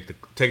to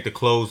take the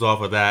clothes off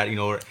of that.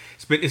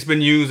 It's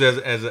been used as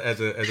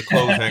a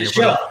clothes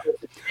hanger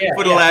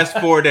for the last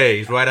 4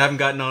 days, right? I haven't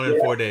gotten on it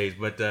in 4 days,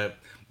 but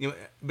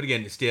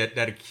again, it's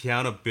that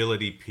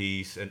accountability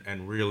piece,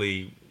 and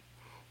really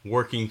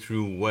working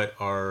through what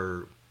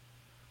are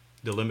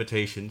the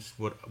limitations,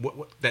 what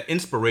that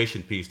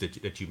inspiration piece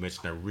that you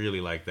mentioned, I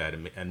really like that,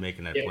 and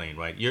making that plain,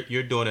 right?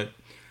 You're doing it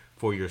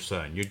for your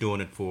son. You're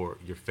doing it for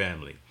your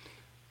family.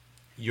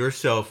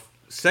 Yourself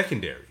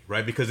secondary,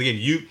 right? Because again,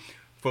 you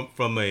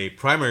from a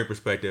primary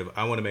perspective,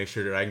 I want to make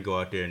sure that I can go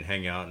out there and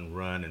hang out and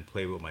run and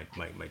play with my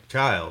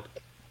child.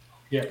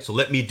 Yeah. So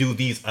let me do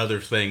these other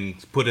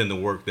things, put in the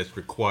work that's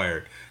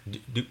required,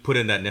 put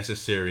in that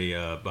necessary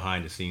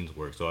behind the scenes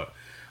work. So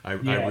I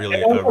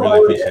really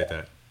appreciate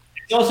that.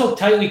 It's also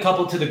tightly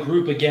coupled to the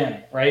group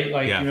again, right?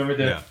 Like remember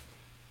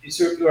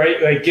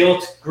right, like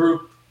guilt,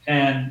 group,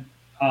 and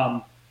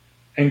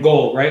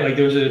goal, right? Like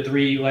those are the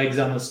three legs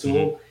on the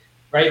stool,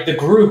 right? The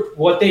group,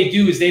 what they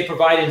do is they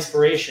provide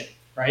inspiration,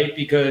 right?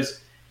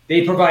 Because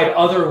they provide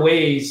other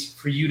ways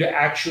for you to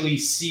actually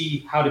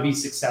see how to be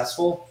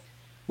successful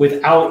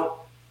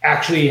without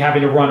actually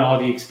having to run all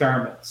the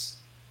experiments,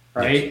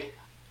 right? Yes.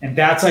 And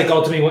that's like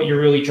ultimately what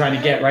you're really trying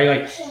to get, right?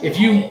 Like if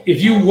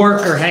you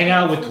work or hang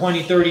out with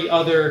 20, 30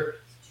 other,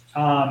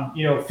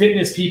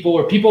 fitness people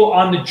or people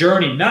on the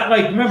journey, not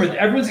like, remember,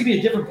 everyone's gonna be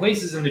at different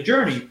places in the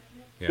journey.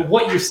 Yeah. But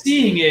what you're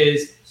seeing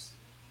is,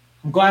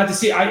 I'm glad to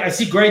see, I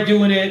see Greg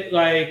doing it.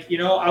 Like,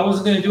 I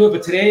wasn't going to do it,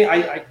 but today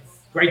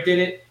Greg did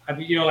it. I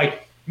mean,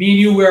 like me and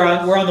you, we're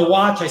on the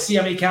watch. I see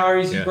how many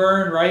calories you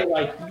burn, right?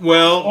 Like,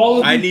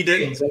 well, I need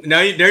to,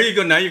 there you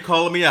go. Now you're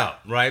calling me out,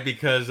 right?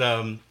 Because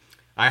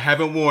I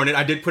haven't worn it.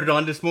 I did put it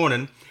on this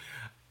morning,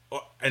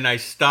 and I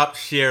stopped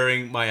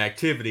sharing my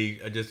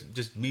activity.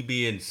 Just me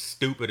being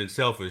stupid and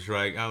selfish,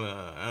 right?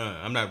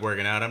 I'm not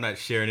working out. I'm not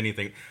sharing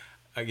anything.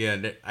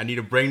 Again, I need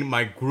to bring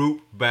my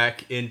group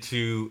back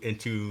into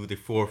the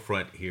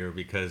forefront here,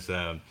 because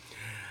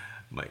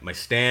my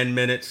stand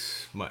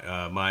minutes,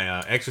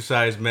 my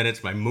exercise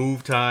minutes, my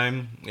move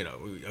time.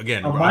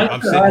 Again,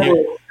 I'm sitting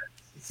here.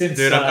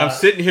 Dude, I'm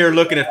sitting here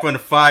looking at front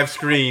of 5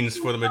 screens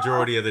for the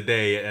majority of the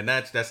day, and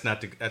that's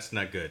not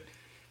good.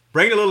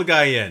 Bring the little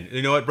guy in.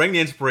 You know what? Bring the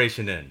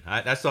inspiration in.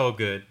 That's all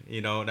good.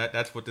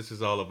 That's what this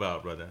is all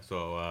about, brother.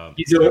 So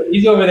he's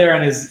over there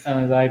on his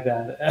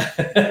iPad.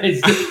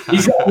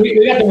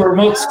 we got the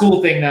remote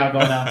school thing now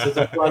going on, so it's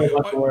a lot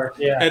of work.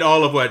 Yeah. And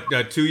all of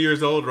what 2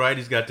 years old, right?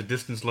 He's got the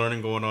distance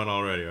learning going on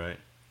already, right?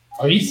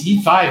 Oh,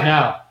 he's 5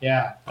 now.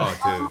 Yeah. Oh,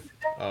 dude.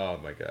 Oh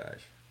my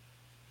gosh.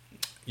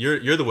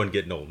 You're the one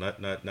getting old, not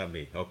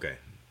me. Okay.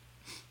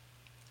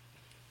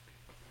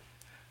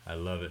 I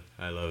love it.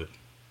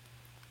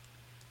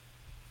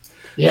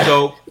 Yeah.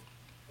 So,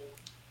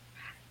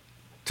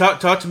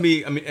 talk to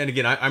me. I mean, and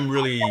again, I'm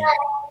really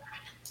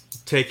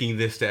taking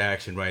this to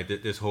action, right?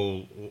 This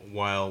whole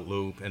while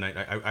loop, and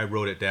I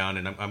wrote it down,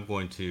 and I'm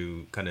going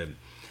to kind of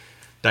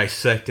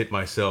dissect it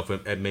myself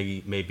and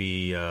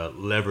maybe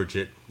leverage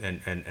it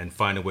and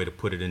find a way to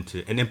put it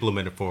into and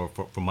implement it for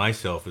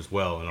myself as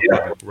well. And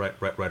I'll probably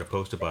write a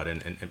post about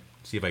it and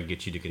see if I can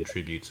get you to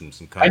contribute some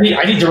content.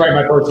 I need to write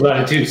my post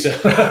about it too. So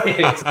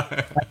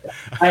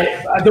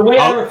the way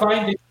I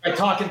refine things by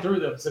talking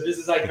through them. So this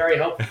is like very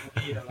helpful for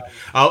me.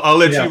 I'll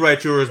let you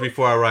write yours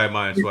before I write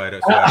mine. So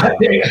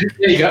there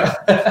you go.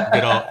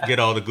 get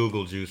all the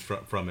Google juice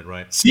from it,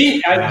 right?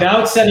 See,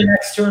 now it's set an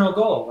external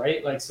goal,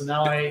 right? Like so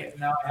now I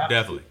have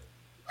definitely.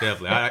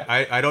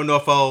 I don't know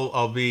if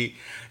I'll be.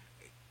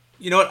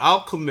 You know what?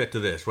 I'll commit to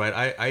this,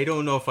 right? I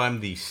don't know if I'm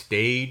the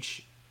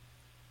stage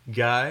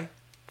guy,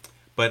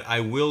 but I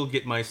will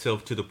get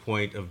myself to the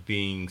point of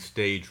being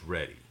stage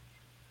ready.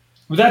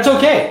 Well, that's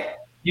okay.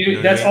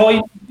 That's all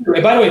you can do.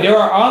 And by the way, there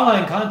are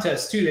online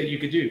contests too that you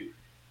could do.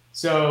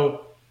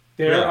 So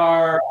there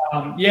are,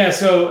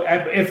 so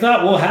if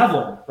not, we'll have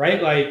one,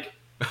 right? Like,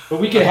 but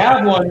we could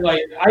have one.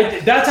 Like,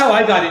 that's how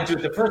I got into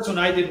it. The first one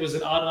I did was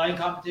an online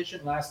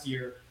competition last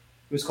year.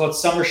 It was called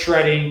Summer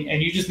Shredding,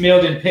 and you just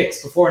mailed in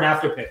pics, before and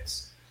after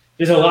pics.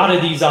 There's a lot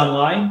of these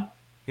online,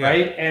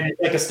 right? And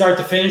it's like a start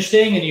to finish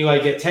thing, and you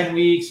like get 10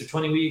 weeks or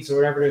 20 weeks or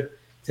whatever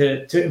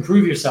to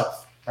improve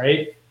yourself,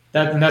 right?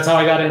 That's how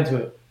I got into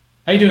it.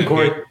 How you doing,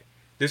 Corey?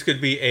 This could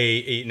be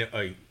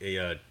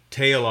a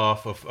tail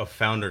off of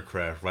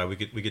Foundercraft, right?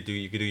 You could do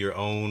your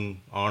own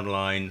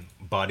online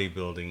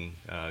bodybuilding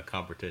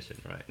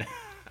competition, right?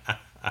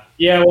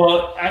 Yeah,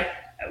 well,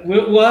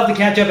 we'll have to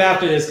catch up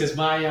after this, because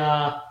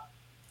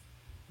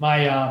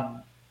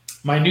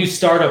my new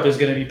startup is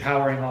going to be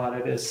powering a lot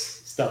of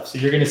this stuff, so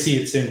you're going to see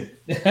it soon.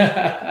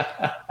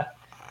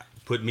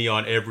 Put me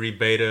on every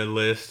beta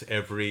list,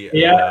 every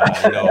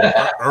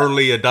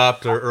early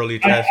adopter, early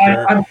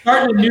tester. I'm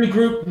starting a new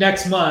group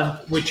next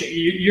month, which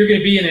you're going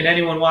to be in, and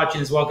anyone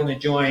watching is welcome to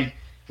join.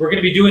 We're going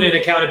to be doing an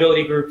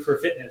accountability group for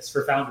fitness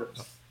for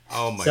founders.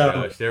 Oh my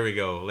gosh, there we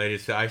go,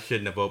 ladies. I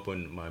shouldn't have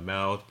opened my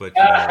mouth, but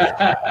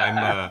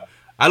I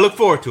look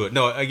forward to it.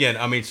 No, again,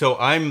 I mean, so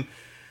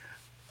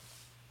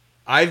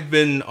I've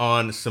been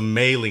on some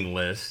mailing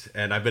lists,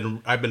 and I've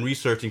been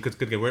researching,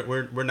 because again,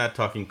 we're not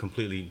talking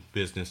completely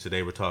business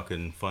today. We're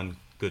talking fun,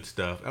 good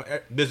stuff.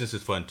 Business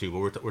is fun too,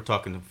 but we're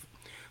talking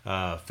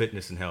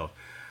fitness and health.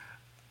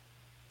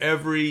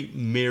 Every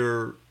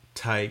mirror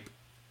type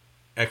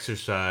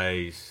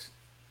exercise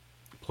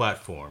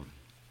platform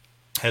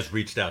has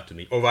reached out to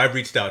me, or I've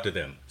reached out to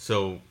them.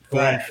 So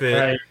Form Right, Fit,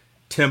 right.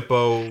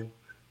 Tempo,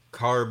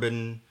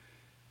 Carbon,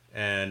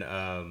 and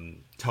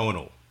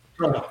Tonal.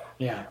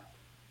 Yeah.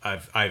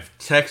 I've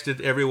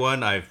texted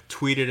everyone, I've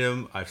tweeted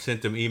them, I've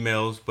sent them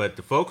emails, but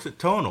the folks at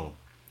Tonal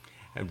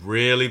have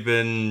really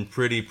been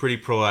pretty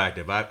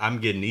proactive. I'm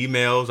getting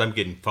emails, I'm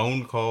getting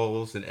phone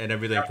calls, and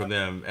everything from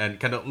them, and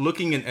kind of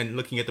looking and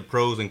looking at the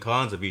pros and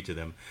cons of each of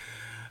them.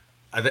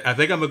 I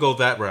think I'm gonna go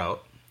that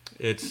route.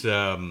 It's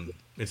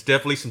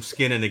definitely some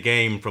skin in the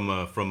game from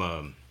a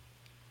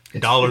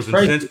dollars It's and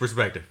crazy. cents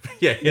perspective.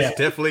 Yeah, Yeah. it's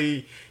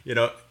definitely,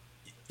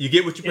 you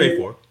get what you pay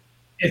for.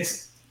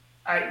 It's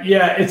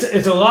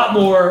a lot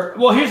more.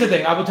 Well, here's the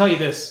thing. I will tell you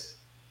this,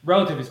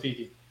 relatively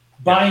speaking,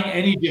 buying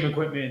any gym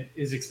equipment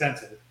is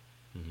expensive,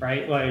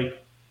 right?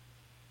 Like,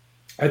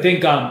 I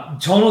think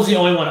Tonal's the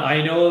only one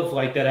I know of,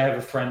 like, that I have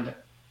a friend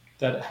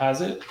that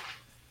has it,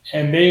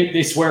 and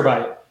they swear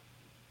by it.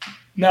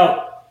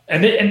 Now,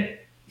 and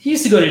he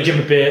used to go to the gym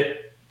a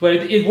bit, but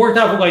it worked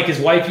out. Like, his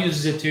wife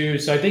uses it too,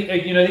 so I think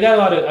they got a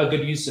lot of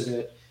good use of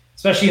it,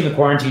 especially in the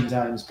quarantine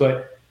times.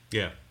 But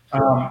Yeah.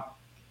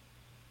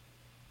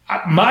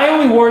 My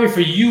only worry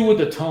for you with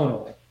the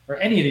Tonal or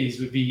any of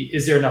these would be: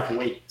 is there enough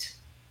weight,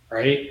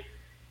 right?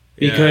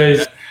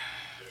 Because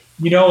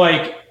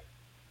we're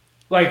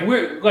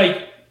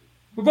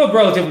both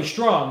relatively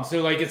strong,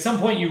 so like at some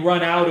point you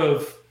run out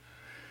of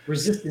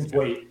resistance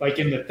weight, like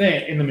in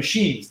the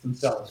machines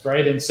themselves,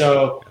 right? And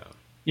so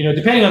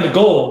depending on the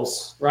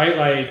goals, right?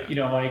 Like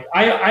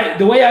I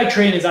the way I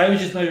train is I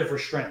always just measure for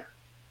strength.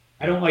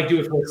 I don't like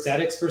do it for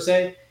aesthetics per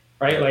se,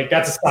 right? Like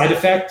that's a side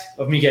effect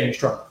of me getting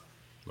stronger.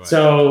 Right.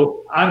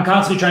 So I'm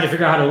constantly trying to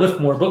figure out how to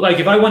lift more. But like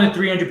if I wanted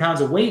 300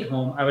 pounds of weight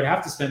home, I would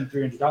have to spend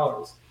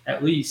 $300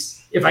 at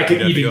least if I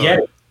could even get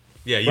it.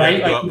 Yeah, you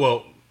right? have to go out,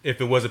 well, if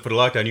it wasn't for the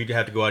lockdown, you'd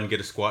have to go out and get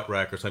a squat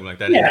rack or something like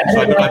that. Yeah,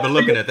 so I've been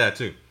looking at that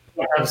too.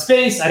 I'd have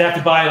space. I'd have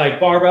to buy like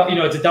barbell.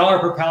 It's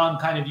 $1 per pound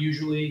kind of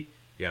usually.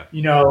 Yeah.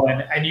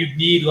 And you'd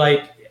need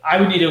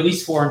I would need at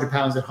least 400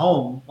 pounds at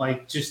home,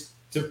 like just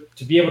to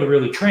be able to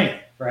really train,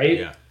 right?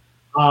 Yeah.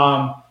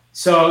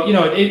 So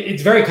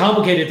it's very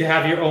complicated to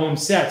have your own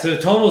set. So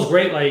the Tonal is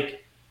great.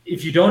 Like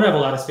if you don't have a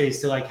lot of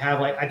space to like have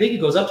I think it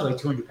goes up to like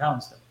 200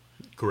 pounds though.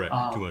 Correct.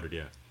 200.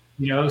 Yeah.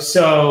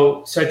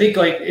 So I think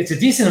like it's a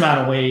decent amount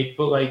of weight,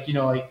 but like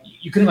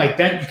you couldn't like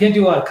bench. You can't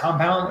do a lot of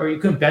compound, or you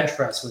couldn't bench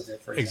press with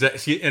it. For exactly.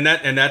 See, and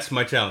that's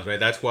my challenge, right?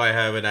 That's why I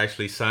haven't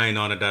actually signed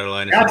on a dotted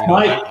line. That's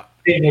my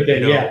thing with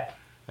it. Yeah.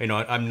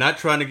 I'm not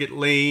trying to get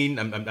lean.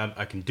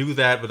 I can do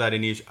that without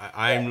any issue.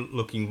 I'm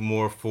looking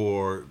more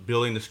for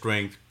building the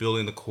strength,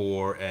 building the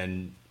core,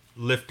 and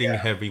lifting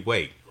heavy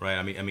weight, right?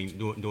 I mean,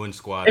 doing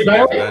squats, things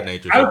of that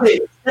nature. I would say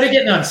instead of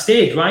getting on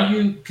stage, why don't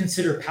you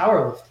consider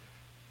powerlifting?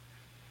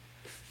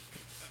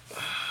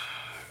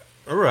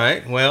 All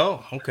right.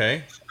 Well,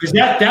 okay. Because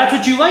that's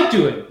what you like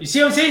doing. You see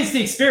what I'm saying? It's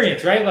the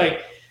experience, right?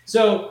 Like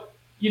so.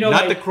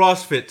 Not the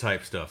CrossFit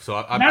type stuff. So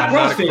I'm not a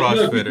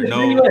CrossFitter.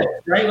 No,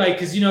 right? Like,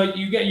 because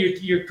you get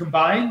your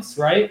combines,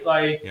 right?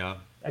 Like,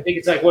 I think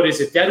it's like what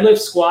is it? Deadlift,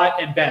 squat,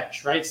 and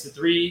bench, right? It's the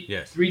three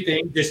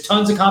things. There's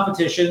tons of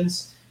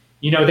competitions.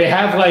 They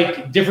have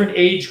like different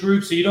age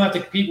groups, so you don't have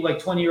to compete with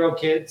like 20-year-old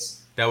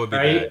kids. That would be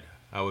bad.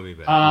 That would be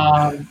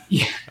bad.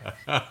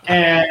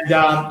 And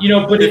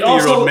but it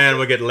also 50-year-old man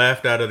would get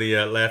laughed out of the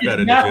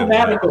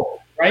mathematical.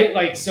 Right?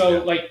 Like,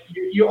 so like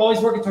you're always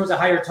working towards a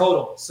higher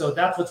total. So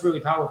that's what's really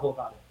powerful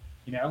about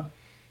it,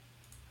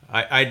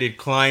 I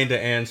decline to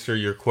answer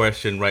your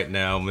question right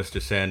now,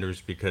 Mr. Sanders,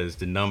 because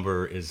the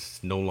number is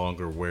no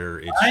longer where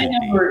it should be. My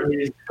number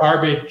is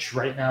garbage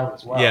right now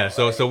as well. Yeah,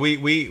 so we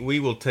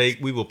will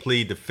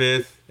plead the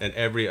fifth and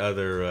every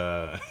other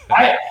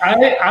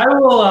I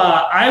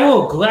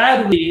will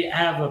gladly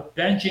have a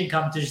benching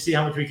competition to see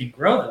how much we can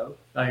grow though.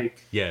 Like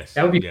yes.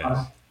 That would be yes.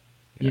 fun.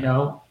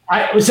 Yeah.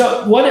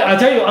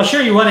 I'll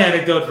share you one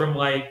anecdote from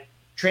like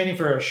training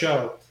for a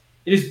show.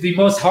 It is the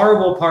most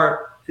horrible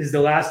part is the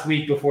last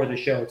week before the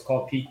show. It's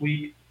called peak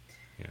week.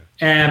 Yeah.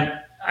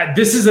 And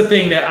this is the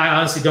thing that I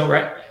honestly don't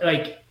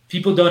like.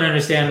 People don't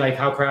understand like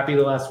how crappy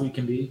the last week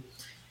can be.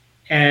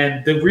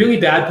 And the really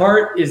bad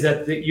part is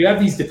that you have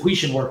these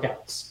depletion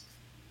workouts.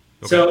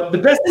 Okay. So the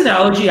best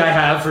analogy I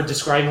have for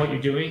describing what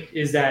you're doing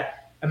is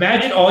that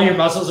imagine all your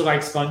muscles are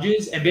like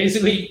sponges and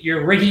basically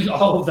you're wringing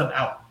all of them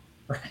out,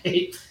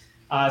 right?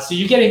 So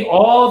you're getting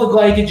all the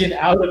glycogen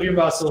out of your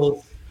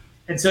muscles.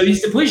 And so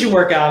these depletion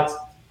workouts,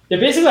 they're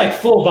basically like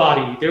full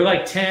body. They're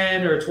like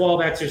 10 or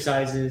 12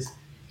 exercises,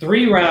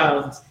 3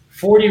 rounds,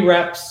 40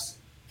 reps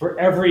for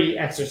every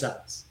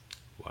exercise.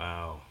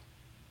 Wow.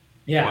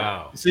 Yeah.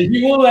 Wow. So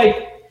you will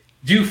like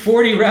do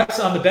 40 reps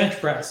on the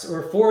bench press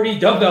or 40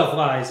 dumbbell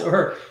flies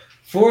or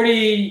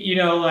 40,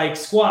 like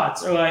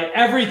squats or like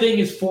everything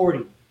is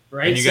 40.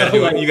 Right. And you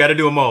got to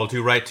do them all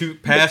too, right?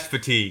 Past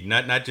fatigue,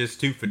 not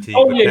just to fatigue.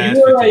 Oh but yeah, past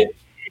you were fatigue. like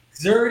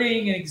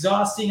exerting and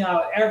exhausting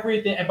out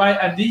everything.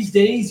 And these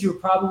days, you're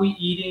probably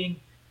eating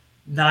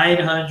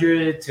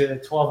 900 to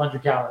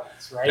 1,200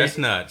 calories, right? That's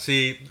not.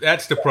 See,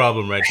 that's the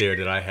problem right there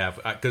that I have,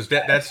 because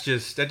that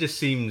just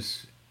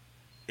seems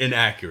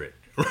inaccurate,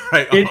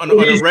 right? It On a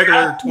is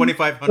regular not-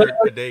 2,500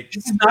 a day.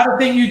 This is not a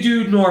thing you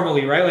do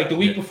normally, right? Like the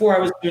week before I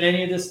was doing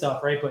any of this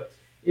stuff, right? But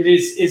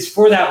it's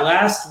for that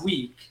last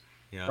week,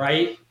 Yeah.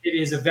 right? It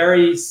is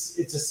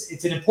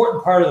it's an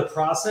important part of the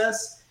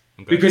process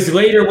Okay. because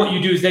later what you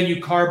do is then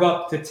you carb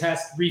up to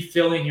test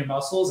refilling your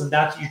muscles, and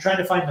that's you're trying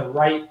to find the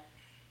right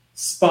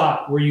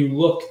spot where you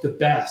look the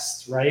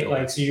best, right?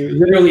 Like so you're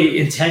literally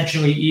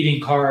intentionally eating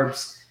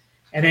carbs,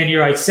 and then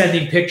you're like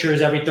sending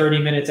pictures every 30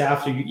 minutes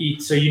after you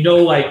eat, so you know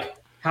like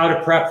how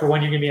to prep for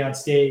when you're gonna be on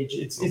stage.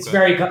 It's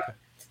very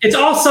it's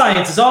all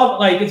science. It's all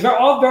like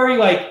all very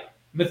like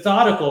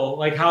methodical,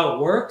 like how it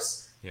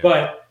works. Yeah.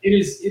 But it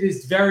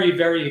is very,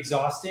 very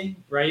exhausting,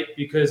 right?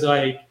 Because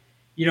like,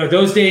 you know,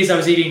 those days I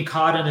was eating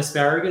cod and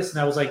asparagus, and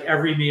that was like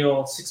every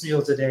meal, 6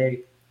 meals a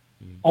day,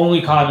 only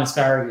cod and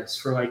asparagus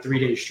for like 3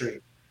 days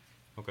straight.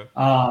 Okay.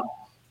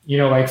 You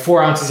know, like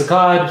 4 ounces of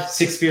cod,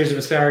 6 spears of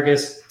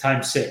asparagus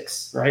times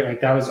 6, right? Like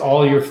that was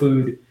all your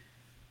food,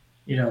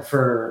 you know,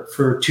 for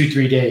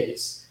 2-3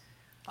 days.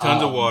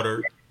 Tons of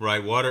water,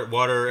 right? Water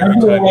every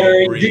Tons of time water. you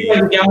You breathe. drink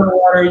like a gallon of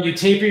water. You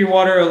taper your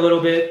water a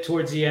little bit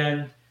towards the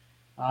end.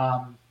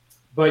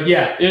 But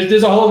yeah,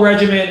 there's a whole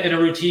regimen and a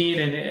routine,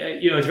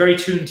 and you know it's very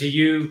tuned to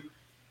you.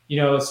 You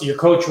know, so your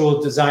coach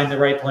will design the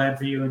right plan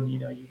for you, and you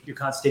know you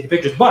constantly take the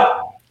pictures.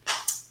 But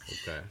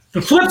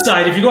the flip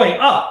side, if you're going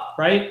up,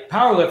 right,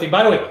 powerlifting.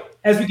 By the way,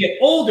 as we get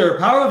older,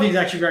 powerlifting is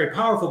actually very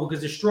powerful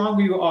because the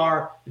stronger you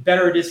are, the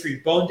better it is for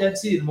your bone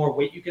density, the more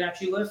weight you can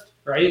actually lift,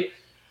 right?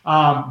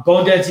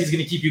 Bone density is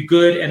going to keep you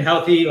good and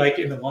healthy, like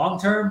in the long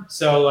term.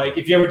 So, like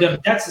if you ever done a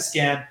DEXA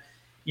scan,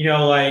 you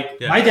know,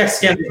 like my DEXA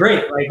scans are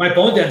great. Like my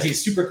bone density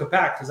is super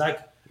compact because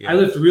I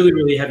lift really,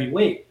 really heavy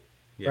weight,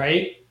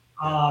 right?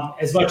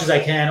 As much as I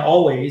can,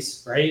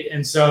 always, right?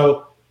 And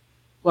so,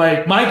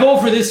 like my goal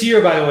for this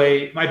year, by the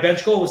way, my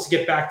bench goal was to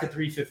get back to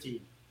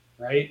 315,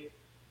 right?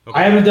 Okay.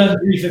 I haven't done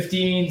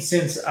 315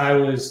 since I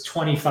was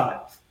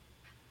 25,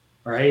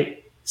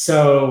 right?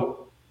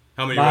 So.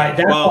 How many?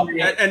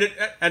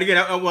 And again,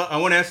 I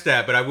want to ask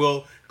that, but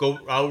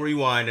I'll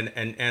rewind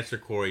and answer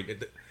Corey.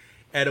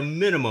 At a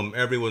minimum,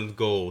 everyone's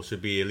goal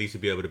should be at least to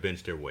be able to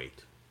bench their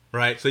weight,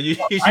 right? So you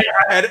should,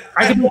 at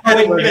a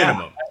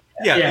minimum.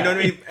 Yeah, you know what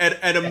I mean?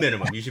 At a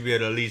minimum, you should be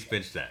able to at least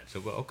bench that.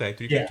 So, okay,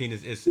 315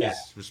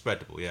 is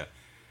respectable, yeah.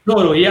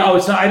 Totally, yeah. I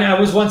was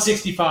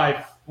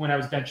 165 when I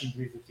was benching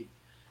 315.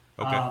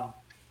 Okay.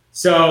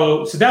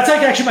 So that's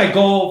like actually my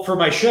goal for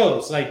my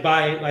shows. Like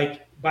by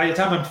the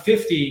time I'm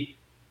 50,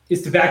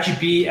 is to actually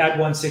be at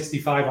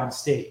 165 on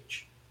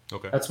stage.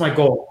 Okay. That's my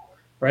goal,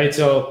 right?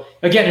 So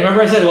again,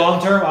 remember I said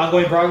long-term,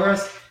 ongoing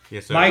progress?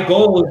 Yes, sir. My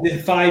goal is in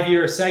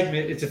 5-year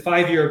segment. It's a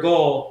 5-year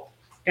goal.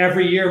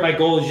 Every year, my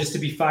goal is just to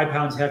be 5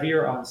 pounds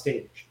heavier on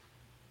stage,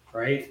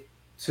 right?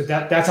 So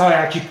that's how I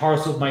actually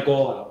parceled my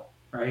goal out,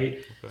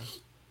 right? Okay.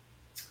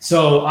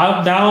 So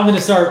I'm going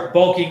to start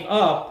bulking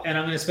up, and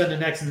I'm going to spend the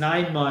next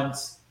 9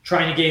 months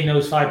trying to gain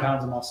those 5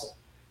 pounds of muscle,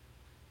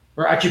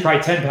 or actually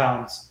probably 10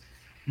 pounds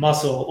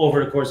muscle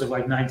over the course of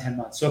like 9-10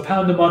 months. So a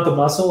pound a month of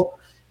muscle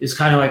is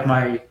kind of like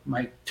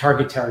my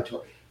target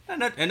territory.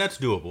 And that's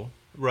doable,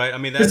 right? I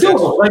mean, it's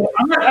doable. Like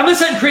I'm not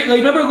setting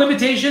remember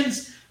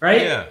limitations,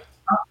 right? Yeah.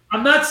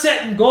 I'm not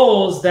setting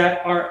goals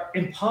that are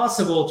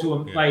impossible to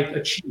like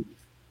achieve,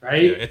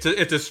 right? Yeah.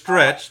 It's a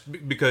stretch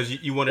because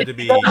you want it to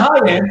be on the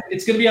high end.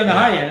 It's going to be on the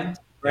high end,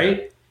 right?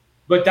 Yeah.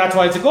 But that's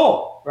why it's a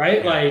goal,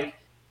 right? Yeah. Like,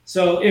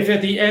 so if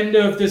at the end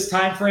of this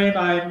time frame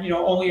I'm,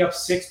 only up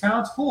 6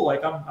 pounds, cool.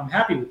 Like I'm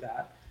happy with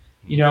that,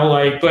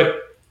 but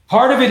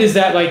part of it is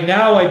that like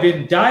now I've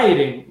been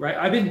dieting,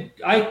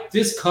 right?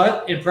 This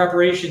cut in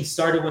preparation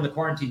started when the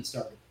quarantine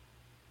started.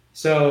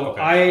 So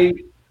I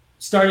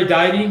started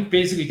dieting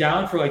basically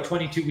down for like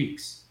 22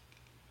 weeks.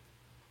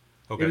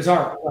 Okay. It was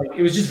hard. Like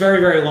it was just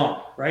very, very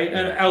long, right?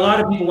 And a lot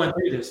of people went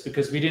through this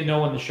because we didn't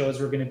know when the shows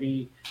were going to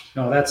be,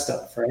 that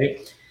stuff,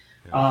 right?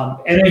 Yeah.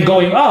 And then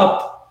going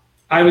up,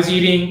 I was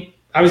gaining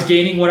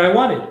what I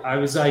wanted. I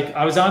was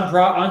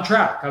on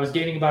track. I was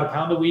gaining about a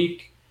pound a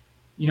week,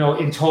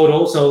 in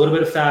total. So a little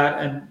bit of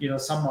fat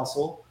and, some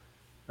muscle,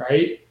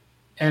 right?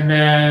 And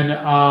then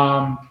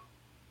I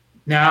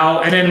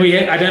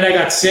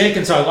got sick,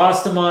 and so I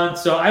lost a month.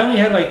 So I only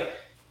had like a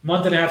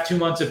month and a half, 2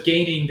 months of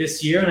gaining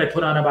this year, and I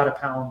put on about a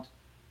pound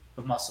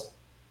of muscle.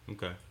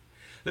 Okay.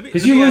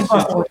 Because you lose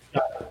muscle.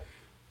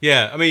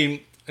 Yeah, I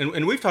mean,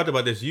 and we've talked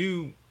about this.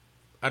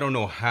 I don't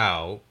know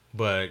how,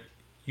 but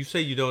you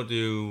say you don't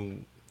do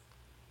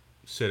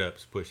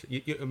sit-ups, push.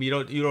 You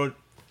don't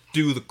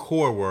do the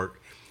core work,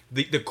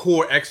 the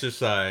core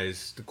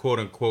exercise, the quote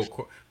unquote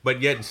core,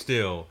 but yet and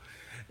still,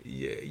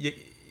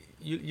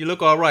 you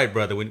look all right,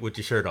 brother, with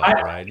your shirt on,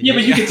 right? Yeah,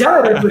 but you can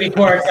tell I'm doing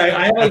core exercise.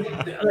 I have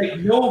like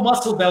no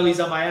muscle bellies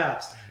on my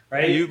abs,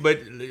 right?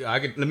 I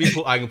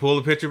can pull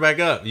the picture back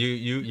up.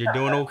 You're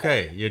doing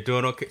okay. You're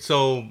doing okay.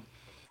 So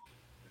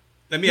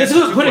let me ask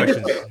you 2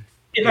 questions.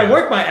 If I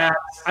work my abs,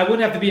 I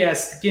wouldn't have to be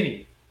as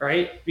skinny,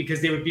 right? Because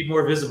they would be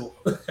more visible.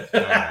 All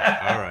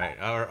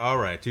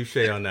right. Touche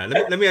on that.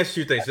 Let me ask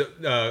you 2 things.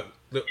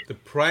 The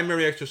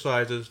primary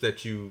exercises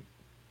that you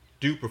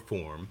do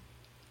perform,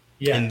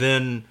 and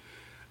then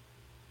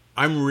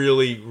I'm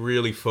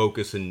really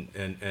focused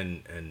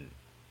and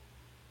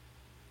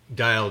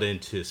dialed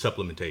into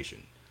supplementation,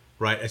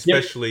 right?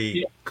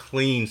 Especially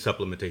clean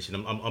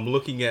supplementation. I'm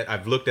looking at,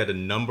 I've looked at a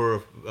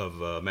number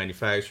of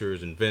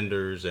manufacturers and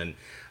vendors, and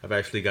I've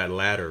actually got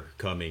Ladder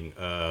coming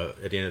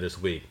at the end of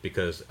this week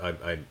because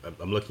I'm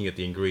looking at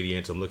the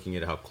ingredients. I'm looking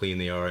at how clean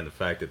they are and the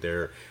fact that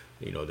they're,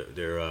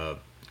 they're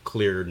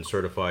cleared and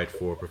certified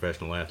for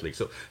professional athletes.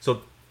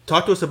 So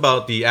talk to us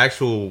about the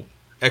actual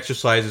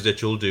exercises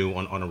that you'll do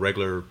on a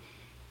regular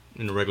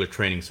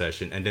training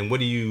session, and then what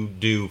do you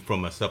do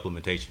from a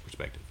supplementation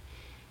perspective?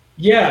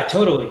 Yeah,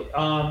 totally.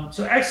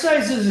 So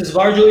exercises is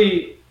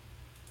largely,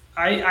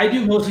 I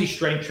do mostly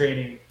strength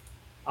training.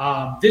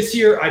 This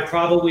year I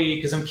probably,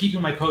 because I'm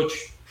keeping my coach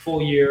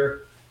full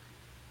year,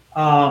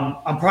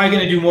 I'm probably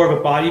going to do more of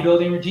a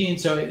bodybuilding routine.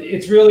 So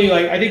it's really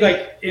like, I think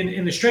like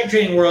in the strength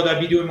training world, I'd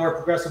be doing more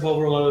progressive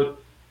overload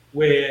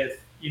with,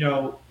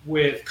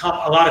 with a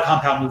lot of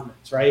compound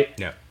movements, right?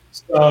 Yeah.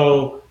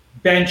 So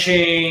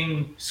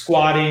benching,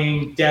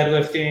 squatting,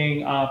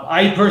 deadlifting.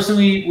 I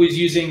personally was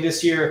using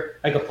this year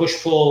like a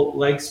push-pull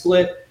leg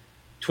split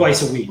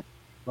twice a week,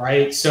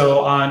 right?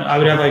 So I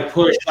would have like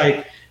push,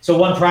 so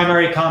one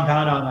primary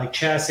compound on like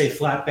chest, say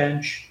flat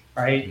bench,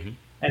 right? Mm-hmm.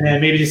 And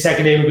then maybe the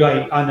second day would be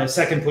like, on the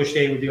second push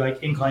day would be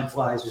like incline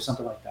flies or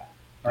something like that,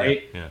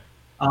 right? Yeah.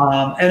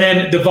 And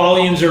then the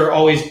volumes are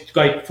always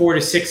like 4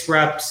 to 6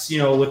 reps,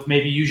 with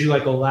maybe usually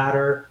like a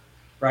ladder,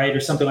 right,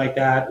 or something like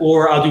that.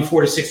 Or I'll do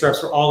 4 to 6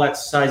 reps for all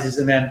exercises,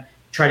 and then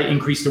try to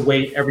increase the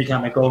weight every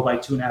time I go by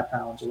 2.5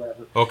 pounds or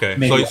whatever. Okay,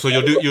 so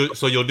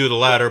you'll do the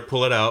ladder,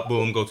 pull it out,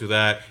 boom, go through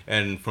that,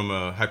 and from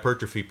a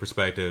hypertrophy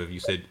perspective, you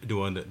said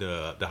doing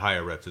the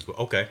higher reps as well.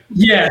 Okay.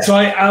 Yeah, so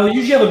I'll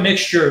usually have a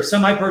mixture of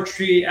some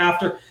hypertrophy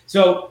after.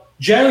 So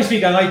generally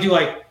speaking, I like to do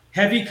like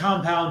heavy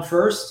compound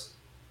first,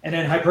 and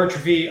then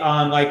hypertrophy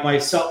on like my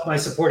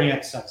supporting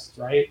exercises,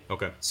 right?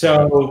 Okay.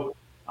 So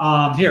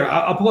here,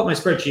 I'll pull up my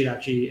spreadsheet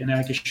actually, and then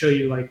I can show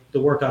you like the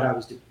workout I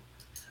was doing.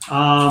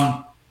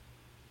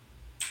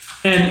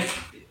 And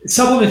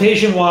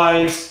supplementation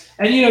wise,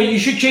 and you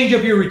should change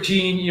up your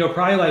routine,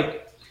 probably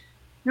like,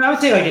 I would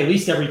say like at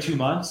least every 2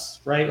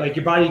 months, right? Like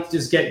your body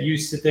just get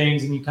used to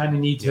things, and you kind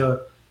of need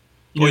to,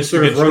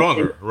 sort of get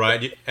stronger,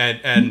 right?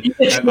 And you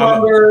get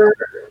stronger,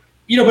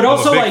 but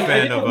also like,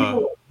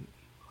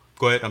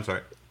 go ahead. I'm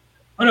sorry.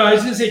 Oh no, I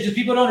was gonna say just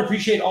people don't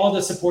appreciate all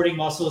the supporting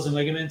muscles and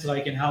ligaments,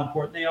 like, and how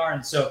important they are.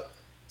 And so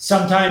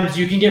sometimes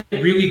you can get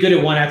really good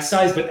at one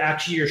exercise, but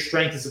actually your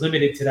strength is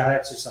limited to that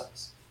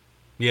exercise.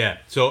 Yeah.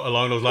 So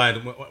along those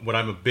lines, what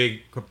I'm a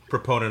big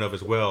proponent of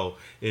as well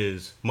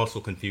is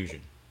muscle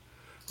confusion,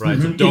 right?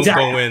 Mm-hmm.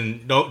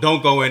 So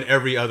don't go in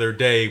every other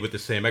day with the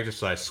same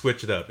exercise.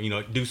 Switch it up.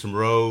 Do some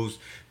rows,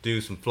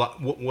 do some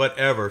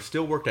whatever.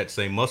 Still work that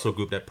same muscle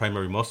group, that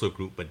primary muscle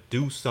group, but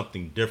do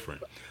something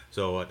different.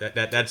 So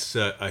that's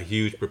a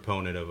huge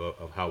proponent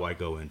of how I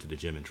go into the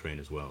gym and train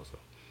as well. So.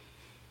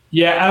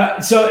 Yeah.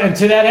 And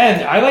to that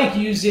end, I like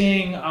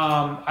using.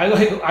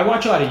 I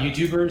watch a lot of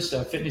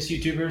YouTubers, fitness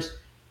YouTubers.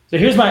 So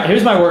here's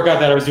my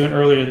workout that I was doing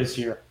earlier this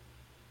year,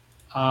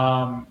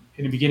 in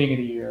the beginning of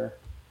the year,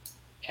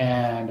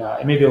 and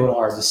it may be a little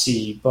hard to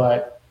see,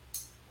 but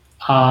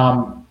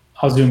I'll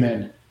zoom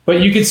in.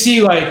 But you can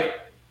see like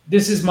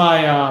this is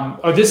my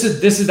this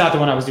is not the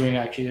one I was doing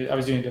actually. I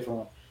was doing a different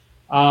one.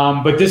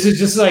 But this is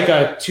just like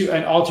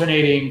an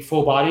alternating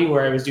full body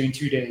where I was doing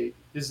 2 days.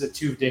 This is a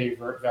 2-day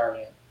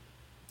variant.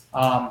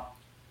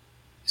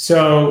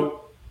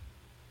 So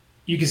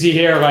you can see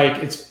here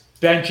like it's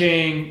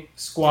benching,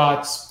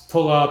 squats,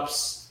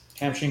 pull-ups,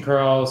 hamstring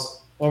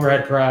curls,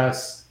 overhead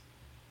press,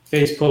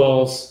 face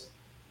pulls,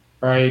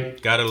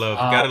 right? Gotta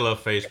love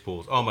face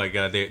pulls. Oh my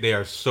God, they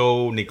are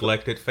so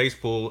neglected. Face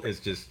pull is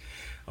just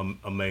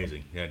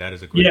amazing. Yeah, that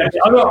is a great. Yeah,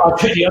 I'll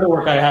check the other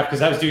workout I have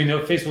because I was doing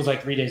the face pulls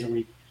like 3 days a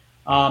week.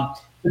 But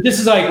this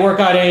is like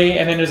workout A,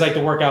 and then there's like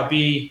the workout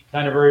B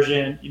kind of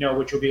version,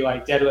 which will be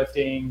like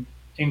deadlifting,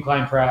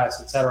 incline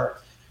press, etc.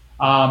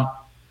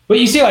 But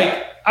you see,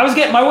 like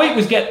my weight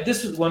was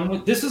this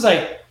was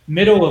like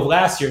middle of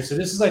last year. So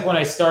this is like when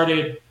I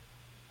started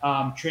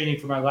training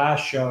for my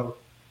last show.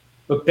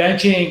 But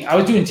benching, I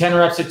was doing 10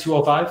 reps at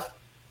 205,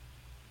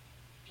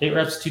 8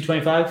 reps,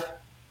 225,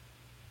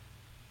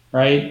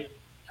 right?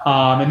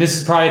 And this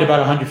is probably at about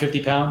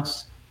 150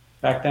 pounds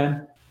back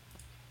then.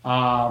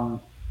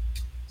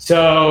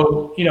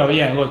 So,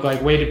 look,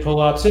 like weighted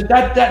pull-ups. So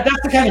that's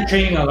the kind of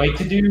training I like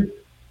to do.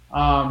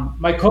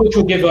 My coach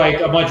will give like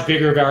a much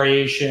bigger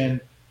variation,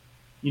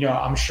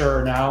 I'm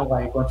sure now,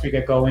 like once we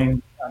get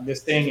going on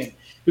this thing. And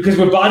because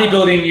with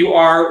bodybuilding, you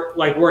are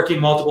like working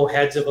multiple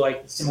heads of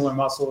like similar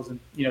muscles, and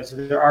so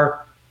there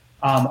are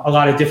a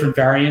lot of different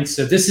variants.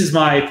 So this is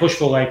my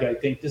push-pull leg. I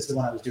think this is the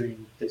one I was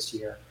doing this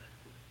year.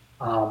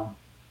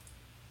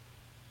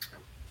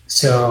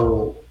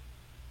 So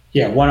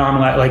yeah, one arm,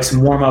 like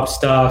some warm-up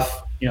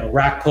stuff,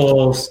 rack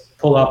pulls,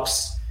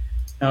 pull-ups,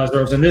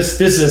 and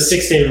this is a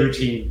 6-day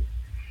routine.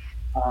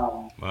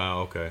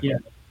 Wow. Okay. Yeah.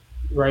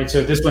 Right.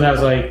 So this one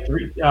has like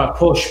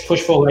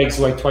push pull legs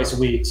like twice a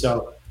week.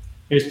 So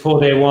here's pull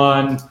day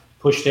 1,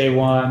 push day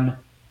 1,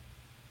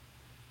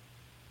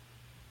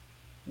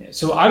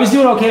 So I was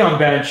doing okay on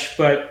bench,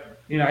 but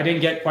I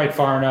didn't get quite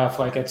far enough.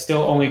 Like I'd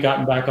still only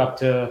gotten back up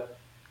to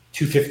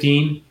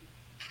 215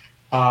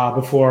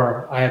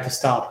 before I had to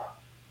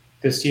stop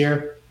this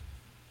year.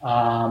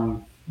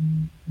 And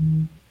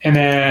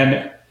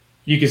then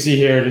you can see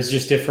here, there's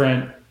just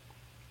different,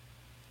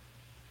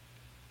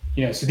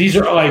 so these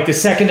are like the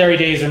secondary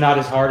days are not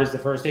as hard as the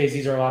first days.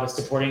 These are a lot of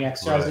supporting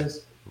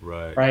exercises.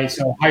 Right.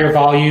 So higher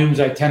volumes,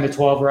 like 10 to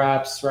 12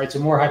 reps, right? So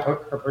more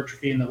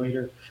hypertrophy in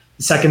the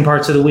second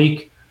parts of the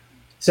week.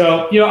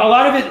 So, a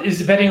lot of it is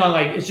depending on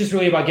it's just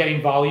really about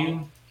getting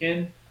volume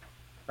in,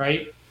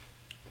 right?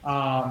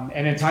 And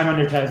then time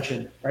under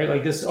tension, right?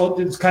 Like it's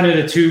kind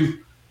of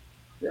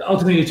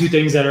ultimately the two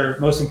things that are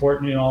most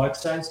important in all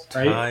exercise,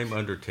 right? Time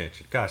under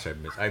tension. Gosh,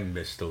 I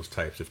miss those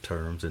types of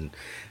terms. And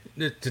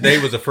today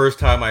was the first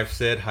time I've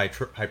said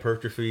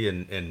hypertrophy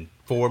in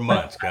 4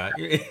 months,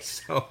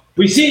 guys. So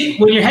we see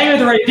when you're hanging with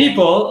the right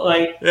people,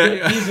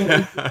 these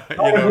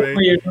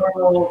are your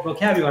normal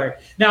vocabulary.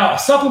 Now,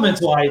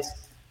 supplements wise,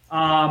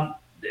 what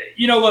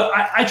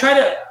I try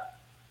to,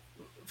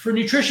 for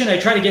nutrition, I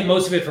try to get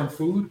most of it from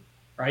food,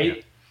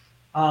 right?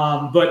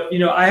 But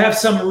I have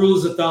some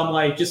rules of thumb,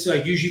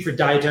 usually for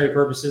dietary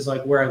purposes,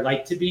 like where I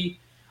like to be.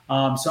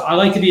 So I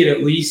like to be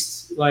at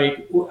least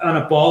on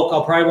a bulk,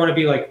 I'll probably want to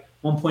be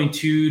 1.2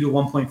 to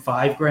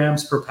 1.5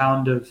 grams per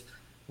pound of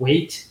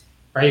weight,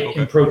 right?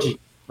 In protein,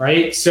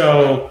 right?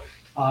 So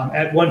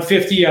at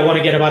 150, I want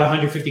to get about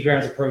 150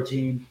 grams of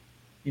protein,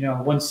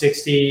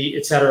 160,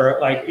 et cetera,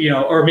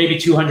 or maybe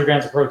 200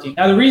 grams of protein.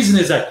 Now, the reason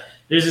is that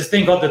there's this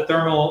thing called the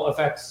thermal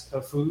effects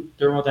of food,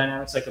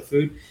 thermodynamics of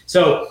food.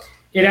 So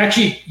it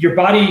actually, your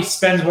body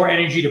spends more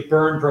energy to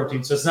burn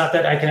protein. So it's not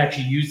that I can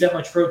actually use that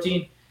much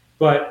protein,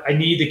 but I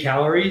need the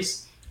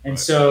calories. And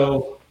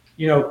so,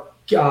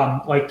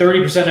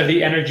 30% of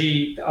the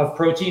energy of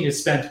protein is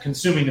spent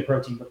consuming the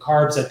protein, but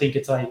carbs, I think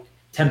it's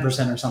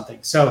 10% or something.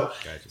 So,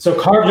 So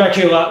carbs are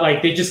actually a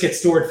lot, they just get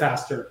stored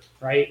faster,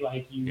 right?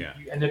 You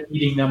end up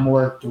eating them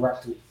more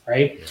directly,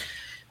 right?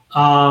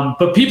 Yeah.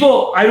 But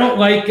I don't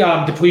like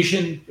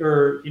depletion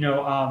or,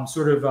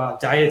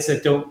 diets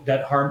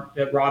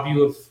that rob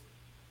you of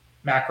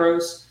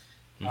macros.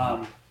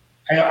 Mm-hmm.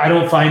 I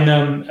don't find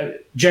them,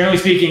 generally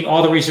speaking,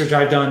 all the research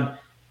I've done,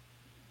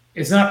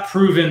 it's not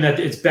proven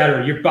that it's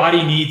better. Your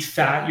body needs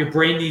fat. Your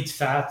brain needs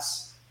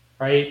fats,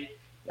 right?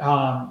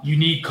 You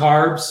need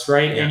carbs,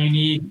 right? Yeah. And you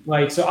need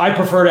so I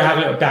prefer to have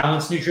a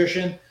balanced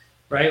nutrition,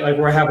 right?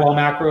 Where I have all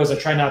macros. I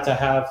try not to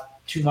have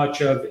too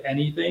much of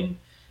anything.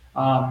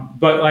 But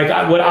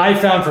what I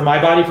found for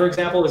my body, for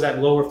example, is that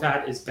lower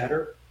fat is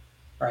better,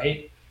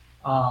 right?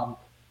 I'll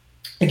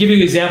give you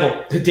an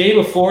example. The day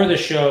before the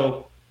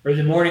show or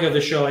the morning of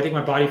the show, I think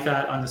my body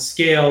fat on the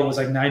scale was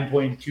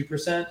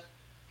 9.2%,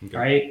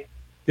 right?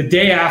 The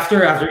day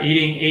after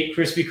eating 8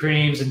 Krispy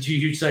Kremes and 2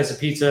 huge slices of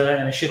pizza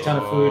and a shit ton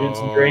of food and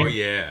some drink,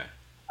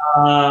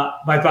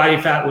 my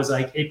body fat was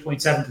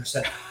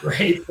 8.7%,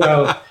 right?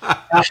 So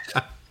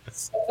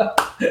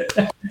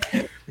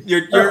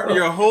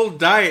your whole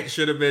diet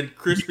should have been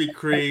Krispy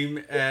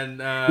Kreme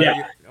and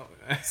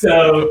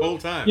so the whole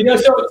time.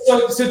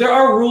 So there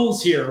are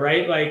rules here,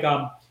 right?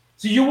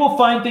 So you will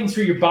find things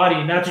for your body,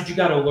 and that's what you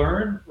got to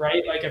learn,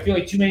 right? I feel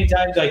too many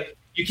times,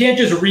 you can't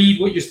just read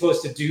what you're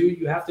supposed to do.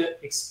 You have to.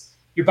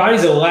 Your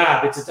body's a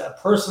lab. It's a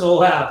personal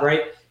lab,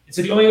 right? And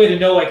so the only way to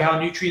know how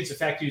nutrients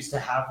affect you is to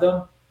have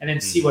them and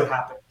then see what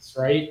happens,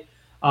 right?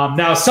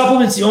 Now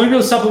supplements, the only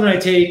real supplement I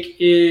take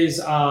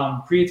is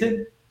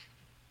creatine.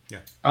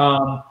 Yeah.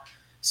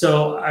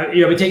 So I've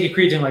been taking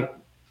creatine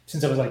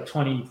since I was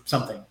 20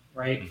 something,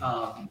 right?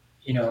 Mm-hmm.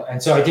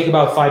 And so I take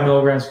about 5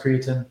 milligrams of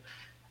creatine.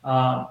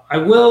 I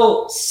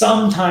will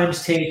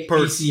sometimes take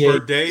per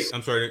day.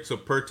 I'm sorry. So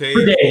per day,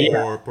 per day,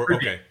 or per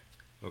day.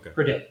 Okay.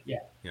 Per day, yeah.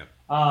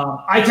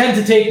 I tend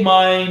to take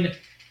mine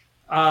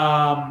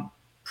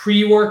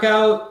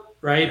pre-workout,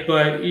 right?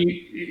 But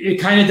it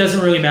kind of doesn't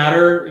really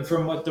matter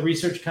from what the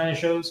research kind of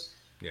shows.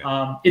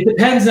 Yeah. It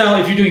depends now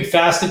if you're doing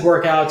fasted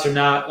workouts or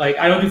not.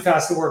 I don't do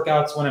fasted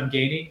workouts when I'm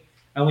gaining.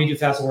 I only do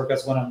fasted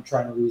workouts when I'm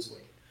trying to lose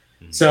weight.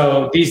 Mm-hmm.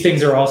 So these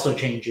things are also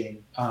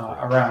changing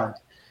around.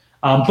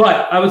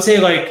 But I would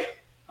say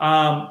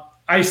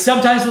I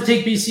sometimes will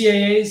take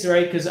BCAAs,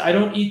 right? Because I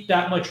don't eat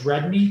that much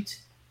red meat.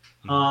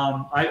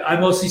 I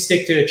mostly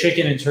stick to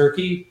chicken and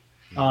turkey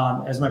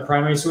as my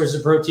primary source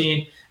of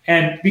protein.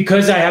 And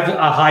because I have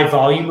a high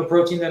volume of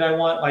protein that I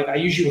want, I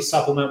usually will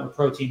supplement with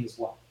protein as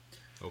well.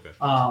 Okay.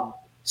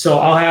 So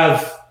I'll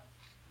have,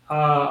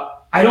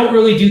 I don't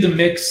really do the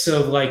mix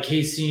of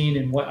casein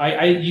and what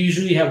I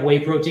usually have whey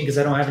protein because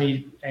I don't have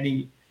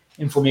any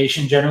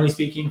inflammation, generally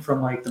speaking,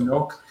 from the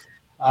milk.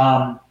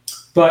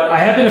 But I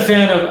have been a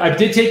fan of, I've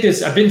been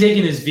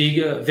taking this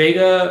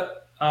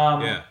Vega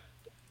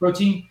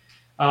protein.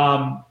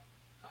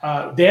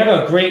 They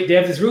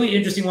have this really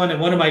interesting one that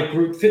one of my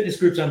fitness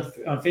groups on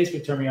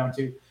Facebook turned me on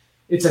to.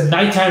 It's a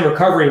nighttime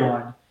recovery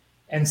one.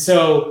 And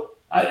so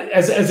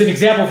as an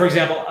example,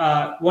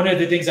 one of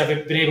the things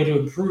I've been able to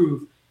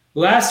improve,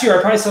 last year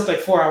I probably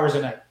slept 4 hours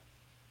a night.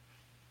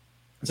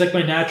 It's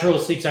my natural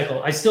sleep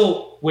cycle. I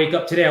still wake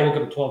up today. I woke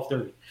up at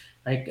 12:30.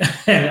 like,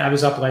 and I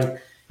was up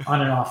like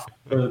on and off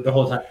for the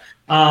whole time.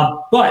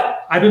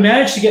 But I've been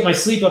managed to get my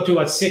sleep up to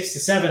about 6 to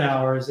 7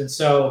 hours, and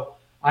so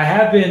I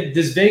have been.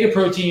 This Vega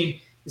protein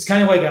is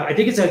kind of like I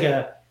think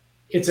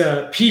it's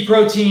a pea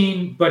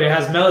protein, but it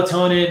has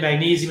melatonin,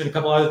 magnesium, and a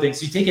couple other things.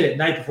 So you take it at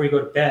night before you go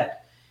to bed.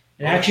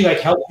 It actually like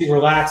helps you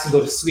relax and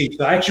go to sleep.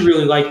 So I actually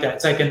really like that.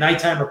 It's like a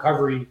nighttime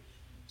recovery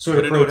sort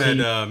of protein. I didn't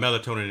know it had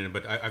melatonin in it,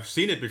 but I've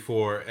seen it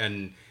before,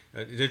 and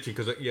it's interesting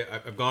because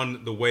I've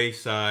gone the whey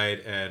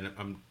side, and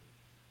I'm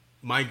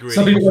migrating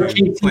some people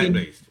to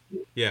plant-based.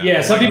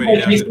 Yeah. Some people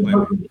are chasing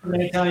protein for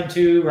nighttime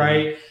too,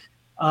 right?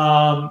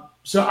 Mm-hmm.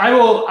 So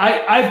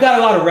I've got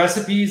a lot of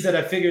recipes that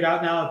I figured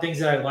out now, things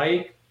that I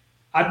like.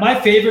 My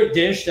favorite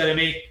dish that I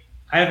make,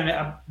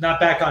 I'm not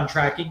back on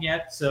tracking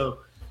yet. So,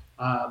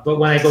 but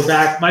when I go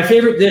back, my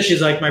favorite dish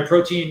is like my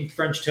protein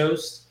French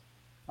toast.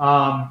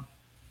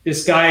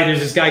 There's this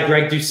guy,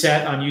 Greg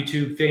Doucette on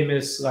YouTube,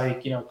 famous,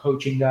 like,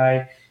 coaching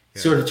guy,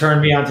 sort of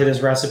turned me onto this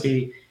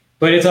recipe,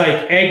 but it's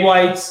like egg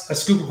whites, a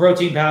scoop of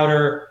protein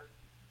powder,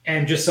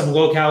 and just some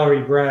low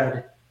calorie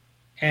bread.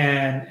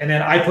 And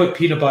then I put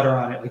peanut butter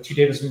on it, like 2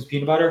 tablespoons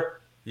peanut butter.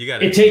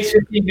 It takes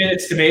 15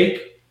 minutes to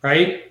make,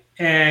 right?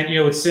 And,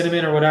 with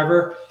cinnamon or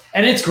whatever.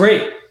 And it's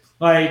great.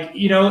 Like,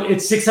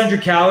 it's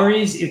 600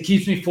 calories. It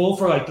keeps me full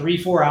for like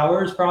 3-4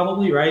 hours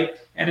probably, right?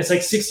 And it's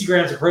like 60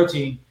 grams of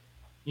protein,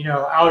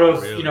 out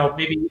of,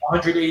 maybe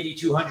 180,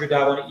 200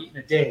 that I want to eat in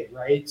a day,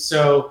 right?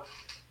 So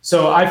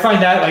I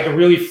find that like a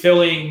really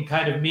filling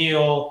kind of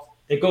meal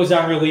that goes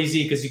down real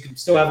easy because you can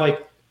still have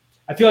like,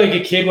 I feel like a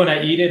kid when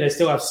I eat it. I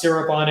still have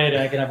syrup on it.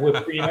 I can have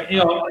whipped cream.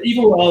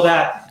 Even with all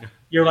that,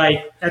 you're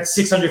like, that's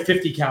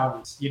 650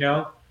 calories,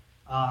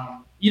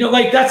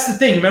 like that's the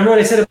thing. Remember what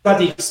I said about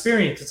the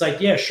experience? It's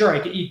like, yeah, sure, I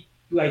can eat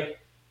like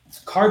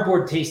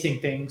cardboard tasting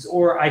things,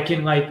 or I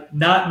can like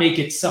not make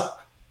it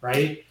suck,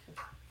 right?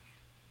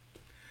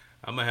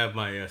 I'm gonna have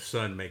my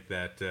son make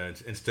that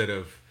instead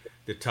of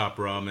the top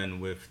ramen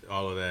with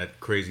all of that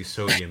crazy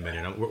sodium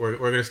in it. We're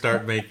gonna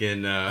start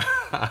making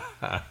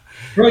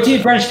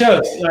protein French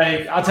toast.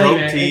 Like I'll tell you,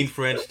 man, protein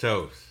French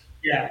toast.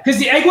 Yeah, because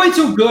the egg whites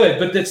are good,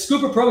 but the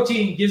scoop of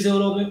protein gives it a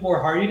little bit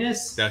more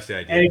hardiness. That's the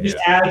idea. And it just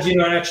adds,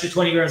 an extra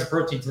 20 grams of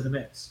protein to the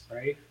mix,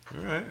 right?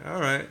 All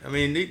right. I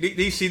mean,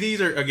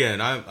 these are, again,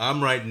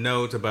 I'm writing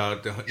notes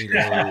about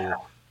the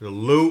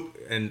loop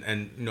and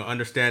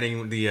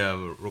understanding the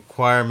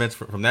requirements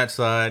from that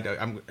side.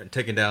 I'm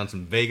taking down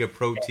some Vega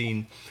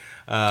protein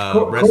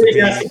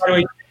recipes.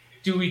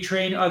 Do we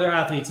train other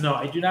athletes? No,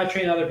 I do not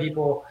train other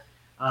people.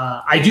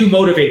 I do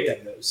motivate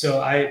them though.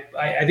 So I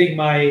think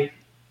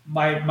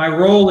my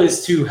role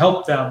is to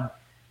help them,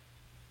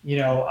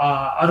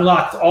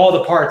 unlock all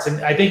the parts.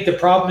 And I think the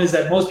problem is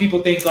that most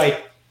people think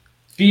like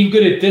being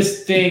good at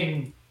this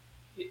thing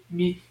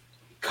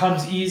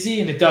comes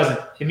easy, and it doesn't.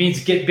 It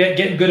means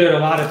getting good at a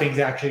lot of things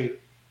actually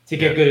to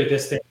get good at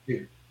this thing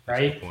too,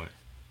 right? Good point.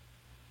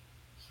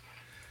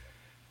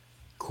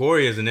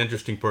 Corey is an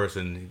interesting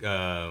person.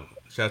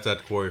 Shouts out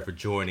to Corey for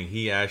joining.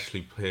 He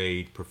actually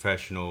played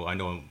professional. I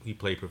know he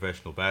played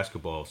professional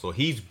basketball, so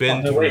he's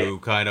been through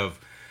kind of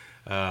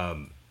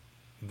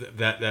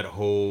that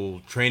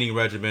whole training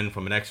regimen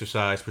from an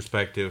exercise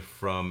perspective,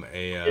 from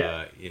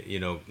a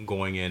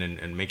going in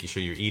and making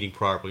sure you're eating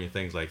properly and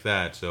things like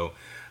that. So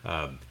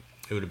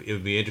it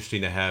would be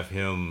interesting to have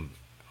him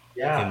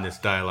in this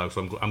dialogue.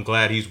 So I'm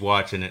glad he's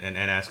watching and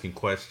asking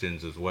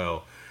questions as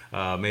well.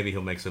 Maybe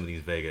he'll make some of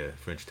these Vega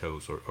French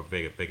toast or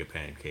Vega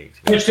pancakes.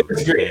 French toast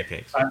is great.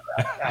 Pancakes. I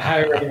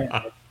highly recommend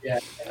it. Yeah.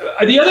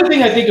 The other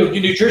thing I think of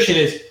nutrition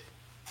is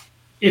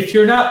if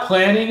you're not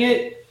planning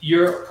it,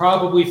 you're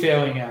probably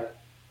failing at it,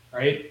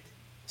 right?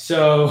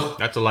 So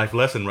that's a life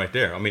lesson right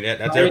there. I mean,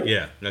 that's right?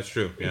 Yeah, that's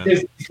true. Yeah,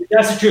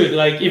 that's the truth.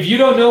 Like if you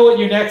don't know what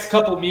your next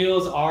couple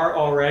meals are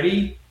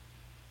already,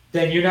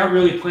 then you're not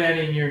really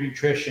planning your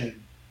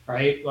nutrition,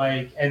 right?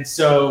 Like, and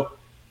so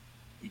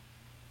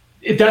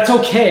that's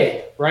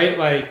okay, right?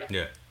 Like,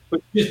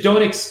 but just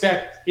don't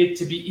expect it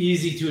to be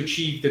easy to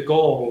achieve the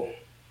goal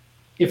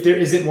if there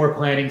isn't more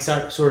planning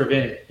sort of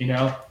in it,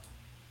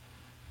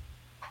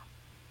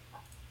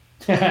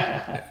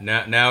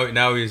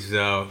 Now he's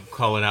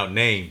calling out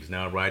names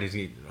now, right? I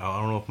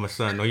don't know if my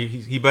son. No,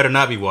 he better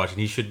not be watching.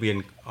 He should be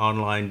in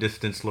online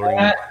distance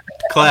learning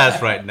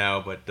class right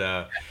now. But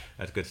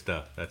that's good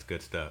stuff.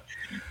 Mr.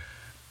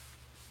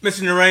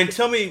 Narain,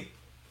 tell me.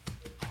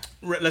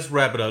 Let's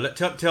wrap it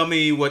up. Tell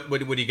me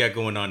what you got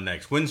going on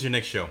next. When's your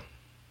next show?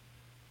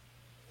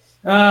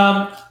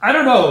 I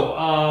don't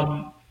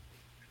know.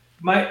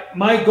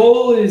 My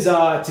goal is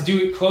to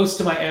do it close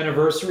to my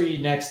anniversary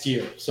next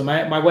year. So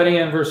my wedding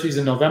anniversary is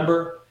in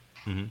November.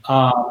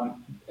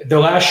 Mm-hmm.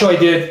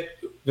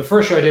 The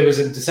first show I did was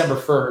in December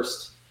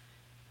 1st,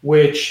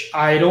 which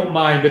I don't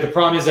mind. But the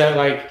problem is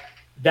that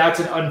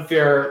that's an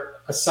unfair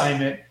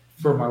assignment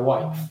for my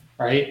wife,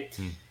 right?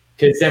 Mm.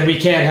 Because then we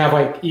can't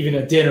have even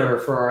a dinner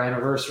for our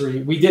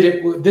anniversary. We did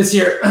it this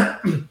year.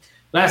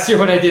 Last year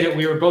when I did it,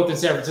 we were both in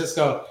San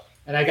Francisco,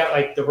 and I got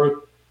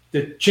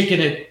the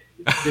chicken at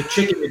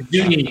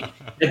Zuni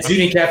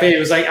Cafe. It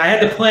was I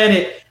had to plan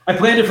it. I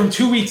planned it from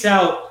 2 weeks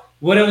out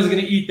what I was going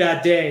to eat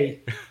that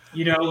day.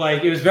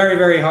 Like it was very,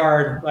 very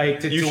hard.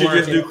 Like to you should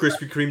just do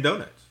Krispy Kreme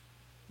donuts.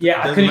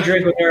 Yeah, I couldn't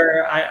drink with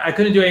her. I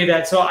couldn't do any of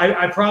that. So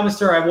I promised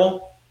her I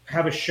won't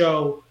have a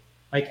show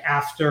like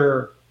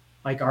after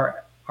like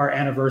our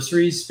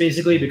anniversaries,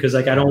 basically, because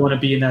like I don't want to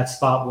be in that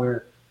spot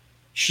where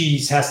she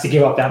has to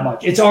give up that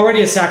much. It's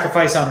already a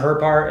sacrifice on her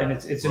part, and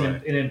it's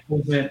an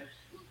improvement.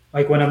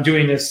 Like when I'm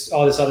doing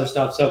all this other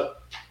stuff. So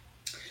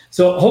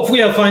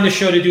hopefully I'll find a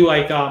show to do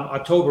like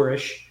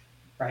October-ish,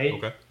 right?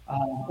 Okay.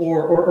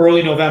 Or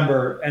early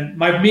November. And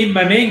my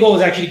main goal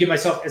is actually to give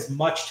myself as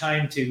much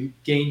time to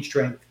gain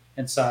strength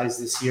and size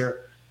this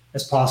year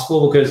as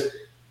possible, because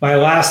my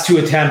last 2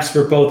 attempts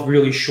were both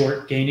really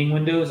short gaining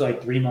windows,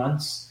 like 3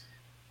 months.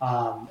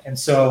 And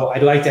so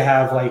I'd like to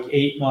have like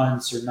 8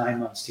 months or 9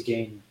 months to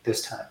gain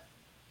this time.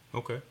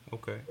 Okay.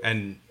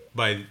 And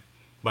by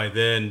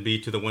then be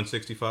to the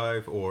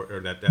 165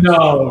 or that's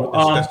no,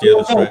 that's the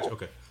other stretch.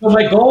 Okay. So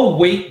my goal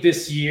weight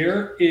this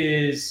year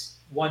is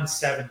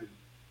 170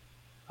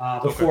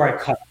 before I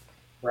cut,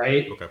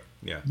 right? Okay.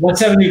 Yeah.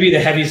 170 would be the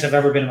heaviest I've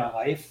ever been in my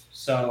life.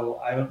 So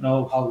I don't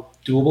know how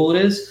doable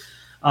it is.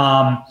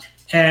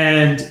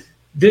 And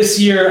this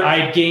year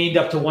I gained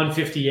up to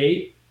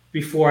 158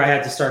 before I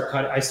had to start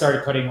cutting. I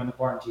started cutting when the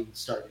quarantine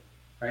started,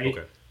 right?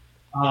 Okay.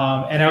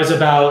 And I was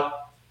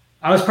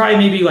probably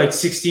maybe like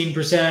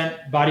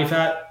 16% body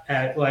fat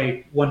at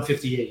like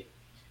 158.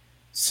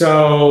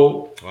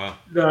 So wow.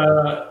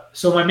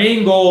 So my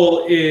main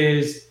goal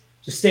is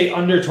to stay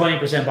under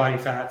 20% body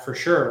fat for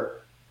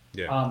sure.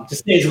 Yeah. To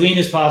stay as lean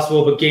as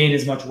possible, but gain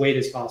as much weight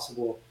as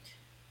possible.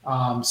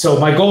 So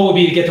my goal would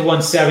be to get to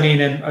 170 and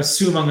then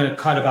assume I'm going to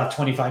cut about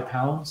 25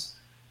 pounds.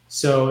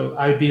 So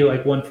I'd be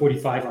like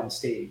 145 on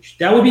stage.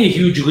 That would be a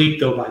huge leap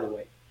though, by the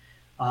way.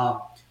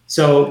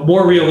 So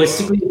more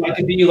realistically, if I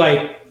could be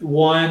like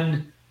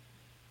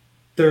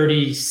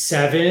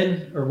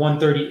 137 or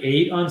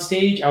 138 on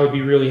stage, I would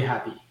be really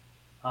happy.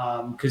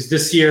 Because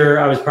this year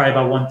I was probably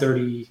about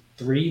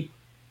 133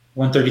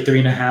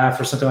 and a half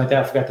or something like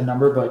that. I forgot the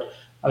number, but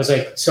I was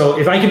like, so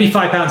if I could be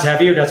 5 pounds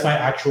heavier, that's my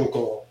actual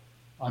goal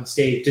on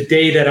stage, the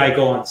day that I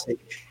go on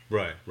stage.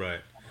 Right.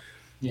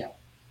 Yeah.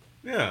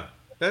 Yeah.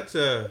 That's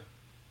again,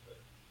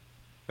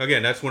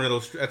 that's one of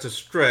those, that's a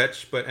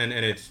stretch, but, and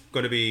it's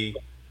going to be,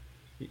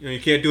 you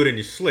can't do it in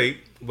your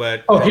sleep,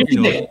 but. Here's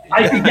the thing.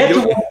 I can get to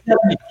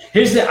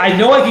 170. I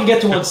know I can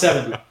get to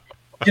 170.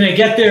 Can I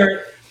get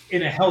there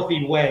in a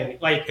healthy way?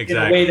 Like in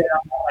a way that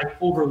I'm not like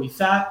overly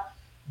fat?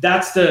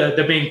 That's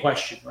the main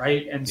question,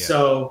 right? And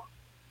so,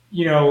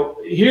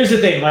 here's the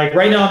thing. Like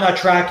right now I'm not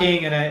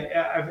tracking, and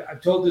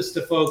I've told this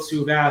to folks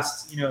who've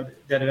asked,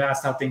 that have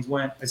asked how things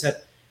went. I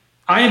said,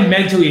 I am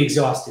mentally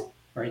exhausted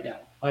right now.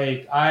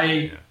 Like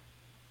I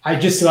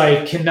just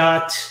like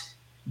cannot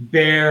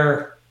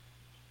bear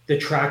the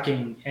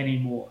tracking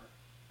anymore,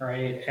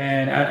 right?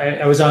 And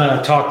I was on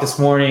a talk this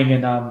morning,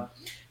 and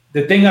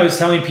the thing I was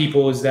telling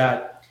people is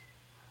that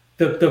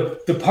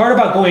the part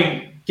about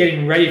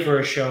getting ready for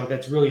a show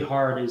that's really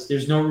hard is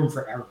there's no room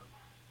for error,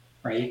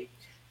 right?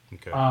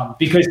 Okay.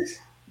 Because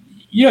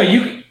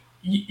you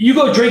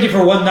go drinking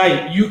for one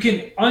night, you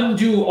can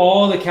undo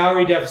all the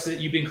calorie deficit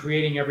you've been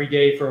creating every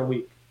day for a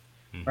week,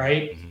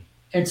 right? Mm-hmm.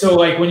 And so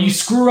like when you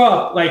screw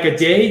up like a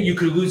day, you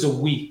could lose a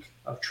week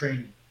of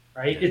training,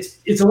 right?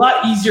 It's a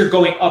lot easier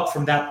going up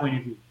from that point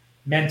of view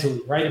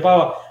mentally, right? If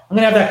I'm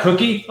gonna have that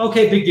cookie,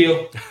 okay, big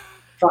deal,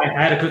 fine,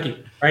 I had a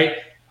cookie, right?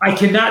 I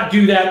cannot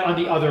do that on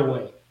the other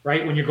way,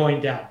 right? When you're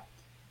going down.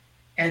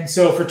 And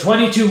so for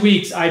 22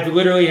 weeks, I've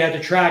literally had to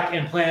track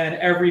and plan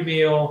every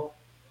meal,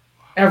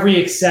 every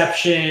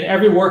exception,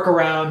 every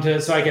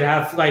workaround so I could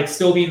have like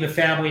still be in the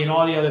family and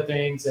all the other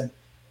things. And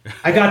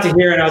I got to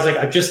here and I was like,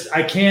 I just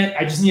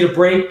need a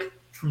break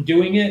from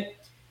doing it.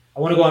 I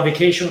want to go on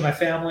vacation with my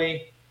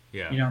family.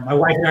 Yeah. My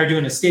wife and I are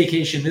doing a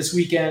staycation this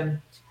weekend.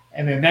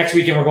 And then next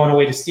weekend, we're going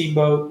away to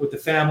Steamboat with the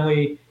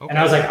family. Okay. And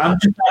I was like, I'm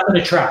just not going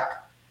to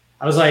track.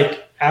 I was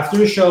like, after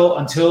the show,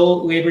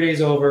 until Labor Day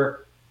is over,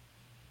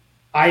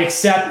 I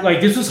accept, like,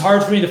 this was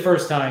hard for me the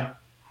first time.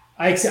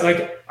 I accept,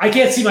 like, I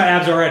can't see my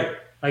abs already.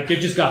 Like, they're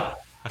just gone,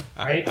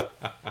 right?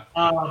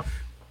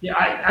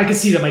 I can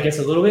see them, I guess,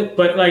 a little bit.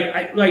 But,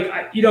 it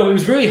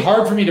was really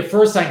hard for me the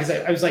first time because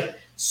I was, like,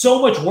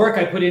 so much work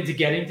I put into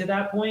getting to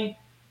that point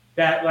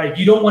that, like,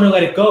 you don't want to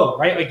let it go,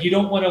 right? Like, you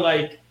don't want to,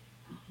 like,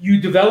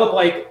 you develop,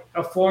 like,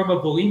 a form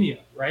of bulimia,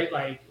 right?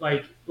 I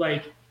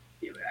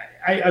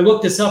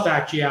looked this up,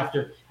 actually,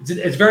 after.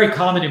 It's very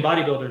common in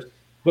bodybuilders.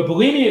 But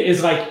bulimia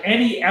is like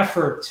any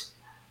effort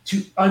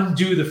to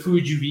undo the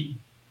food you've eaten.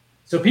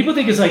 So people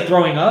think it's like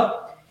throwing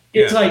up.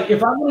 It's like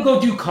if I'm going to go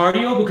do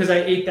cardio because I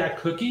ate that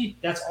cookie,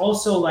 that's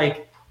also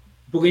like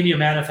bulimia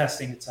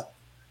manifesting itself.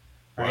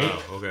 Right?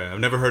 Wow. Okay.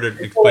 I've never heard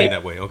it explained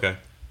that way. Okay.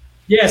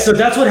 Yeah. So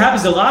that's what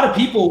happens. A lot of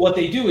people, what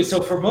they do is,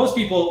 so for most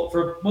people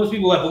who have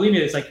bulimia,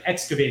 it's like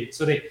excavated.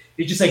 So they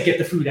just like get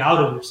the food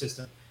out of their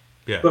system.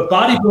 Yeah. But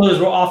bodybuilders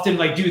will often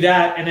like do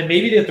that, and then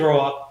maybe they throw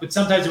up. But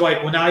sometimes they're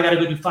like, well, now I got to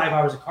go do 5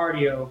 hours of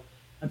cardio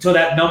until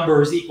that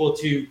number is equal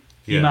to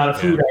the amount of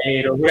food I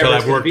ate or whatever.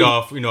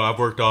 Until I've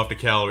worked off the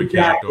calorie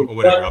count exactly. or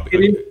whatever.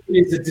 It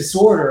is a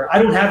disorder.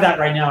 I don't have that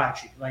right now,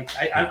 actually. Like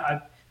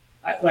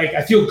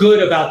I feel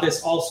good about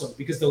this also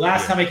because the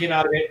last time I came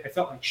out of it, I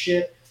felt like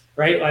shit,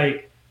 right?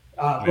 Like,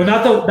 well,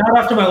 not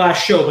after my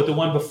last show, but the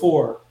one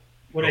before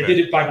when I did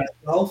it by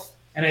myself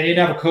and I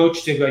didn't have a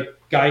coach to like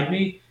guide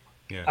me.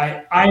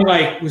 Yeah. I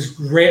like was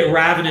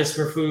ravenous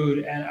for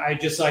food and I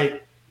just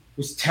like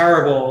was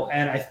terrible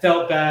and I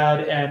felt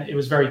bad and it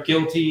was very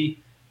guilty.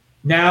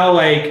 Now,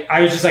 like,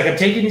 I was just like, I'm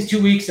taking these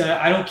 2 weeks and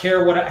I don't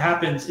care what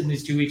happens in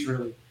these 2 weeks,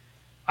 really.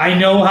 I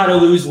know how to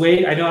lose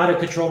weight. I know how to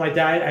control my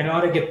diet. I know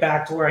how to get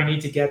back to where I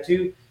need to get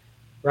to,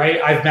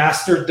 right? I've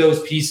mastered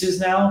those pieces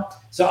now.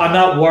 So I'm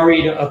not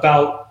worried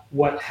about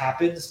what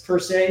happens per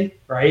se,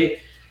 right?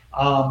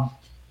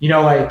 You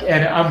know, like,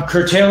 and I'm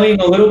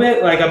curtailing a little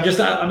bit. Like, I'm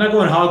not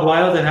going hog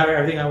wild and having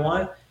everything I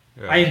want.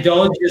 Yeah. I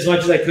indulged as much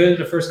as I could in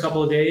the first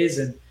couple of days.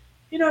 And,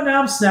 you know, now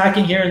I'm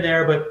snacking here and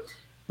there,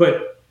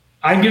 but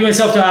I can give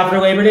myself to after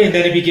Labor Day and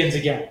then it begins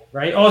again,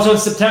 right? Also in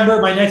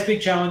September, my next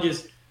big challenge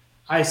is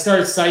I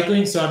started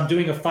cycling. So I'm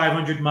doing a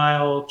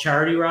 500-mile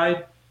charity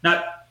ride,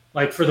 not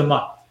like for the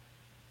month.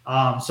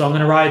 So I'm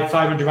going to ride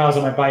 500 miles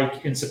on my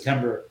bike in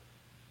September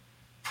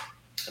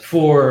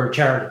for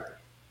charity.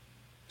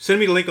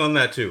 Send me a link on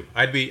that too.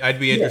 I'd be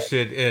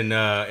interested in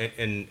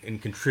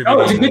contributing.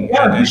 Oh, it's a good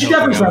one. You should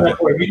definitely sign up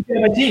for it. You should be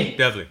on my team.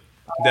 Definitely.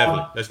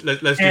 Let's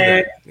do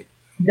that.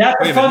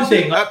 That's a fun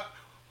thing.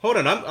 Hold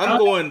on, I'm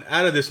going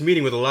out of this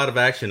meeting with a lot of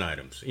action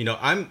items. You know,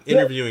 I'm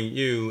interviewing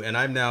you, and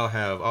I now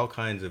have all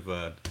kinds of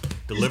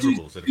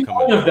deliverables that have come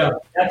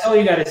out. That's all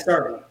you got to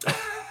start with.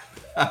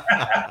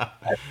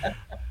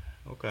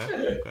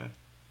 Okay.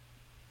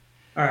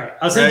 All right,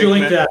 I'll send you a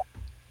link to that.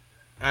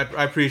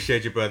 I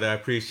appreciate you, brother. I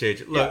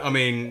appreciate you. Look, I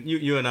mean,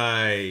 you and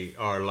I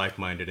are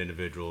like-minded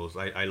individuals.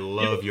 I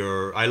love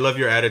your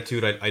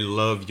attitude. I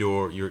love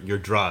your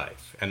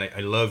drive, and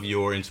I love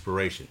your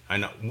inspiration. I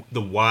know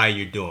the why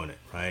you're doing it,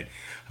 right?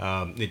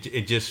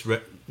 It just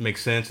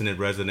makes sense and it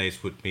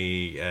resonates with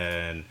me.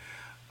 And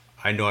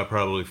I know I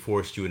probably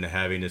forced you into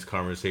having this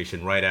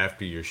conversation right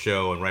after your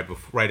show and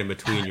right in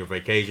between your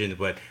vacations.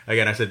 But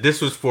again, I said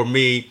this was for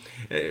me.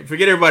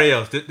 Forget everybody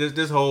else.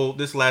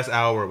 This last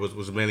hour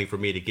was mainly for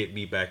me to get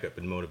me back up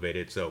and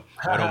motivated. So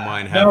I don't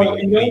mind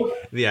having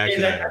the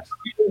action items.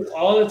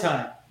 All the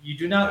time. You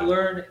do not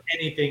learn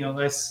anything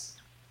unless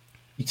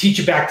you teach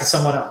it back to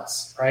someone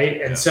else,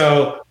 right? And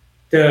so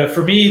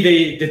for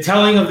me, the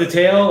telling of the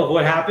tale of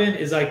what happened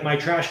is like my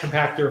trash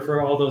compactor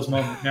for all those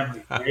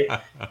memories,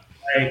 right?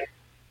 Like,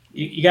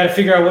 you got to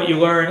figure out what you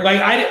learn.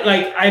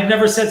 I've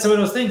never said some of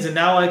those things, and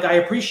now like I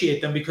appreciate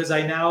them because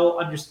I now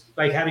understand.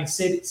 Like having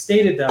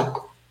stated them,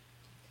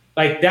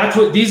 like that's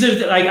what these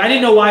are. Like I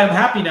didn't know why I'm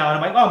happy now, and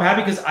I'm like, oh, I'm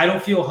happy because I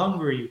don't feel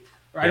hungry,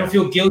 or I don't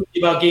feel guilty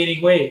about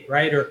gaining weight,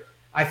 right? Or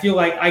I feel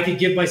like I could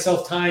give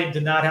myself time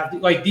to not have to.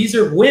 Like these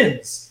are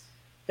wins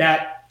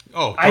that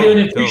I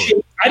didn't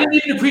appreciate. I didn't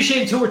even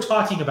appreciate until we're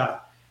talking about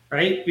it,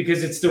 right?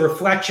 Because it's the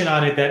reflection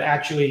on it that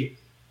actually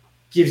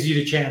gives you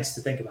the chance to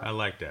think about it. I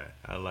like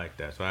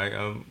that.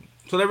 So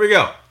so there we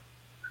go.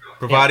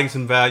 Providing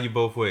some value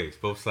both ways,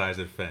 both sides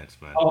of the fence,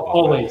 man.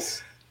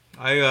 Always.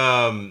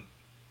 I've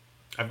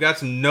got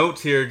some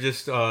notes here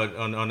just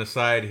on the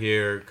side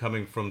here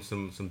coming from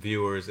some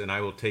viewers, and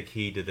I will take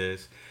heed to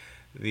this.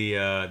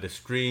 The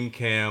stream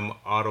cam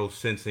auto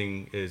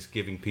sensing is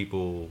giving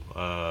people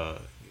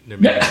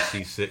they're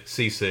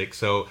seasick.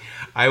 So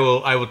I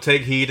will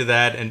take heed to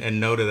that and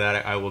note of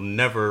that. I will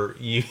never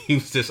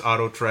use this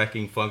auto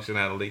tracking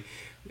functionality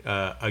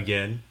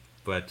again.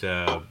 But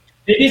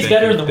maybe it's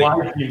better in the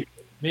wide view.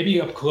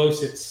 Maybe up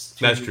close, it's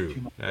that's true.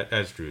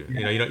 That's true.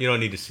 Yeah. You know, you don't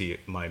need to see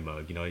my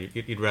mug. You know,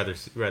 you'd rather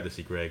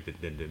see Greg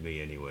than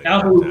me anyway.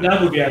 That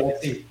would be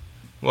let's see.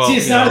 Well, see,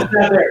 it's not as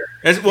bad there.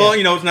 It's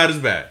not as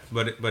bad.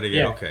 But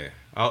again, okay.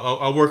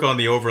 I'll work on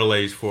the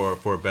overlays for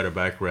a better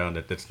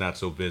background that's not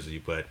so busy.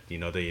 But you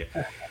know the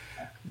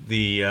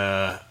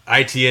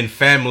ITN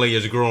family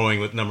is growing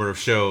with number of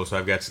shows. So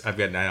I've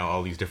got now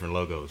all these different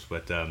logos.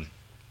 But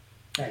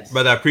nice.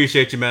 Brother, I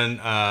appreciate you, man.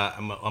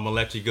 I'm gonna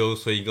let you go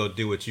so you go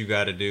do what you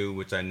got to do,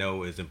 which I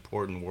know is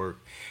important work,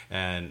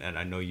 and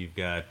I know you've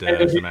got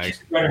some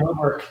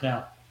homework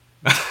now.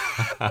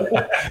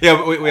 Yeah,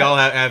 but we all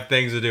have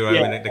things to do. I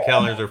mean, the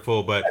calendars are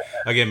full. But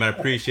again, man, I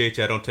appreciate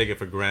you. I don't take it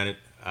for granted.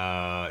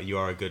 You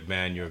are a good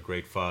man. You're a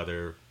great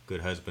father,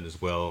 good husband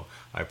as well.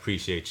 I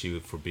appreciate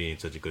you for being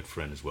such a good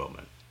friend as well,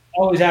 man.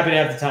 Always happy to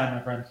have the time,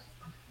 my friend.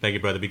 Thank you,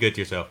 brother. Be good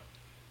to yourself.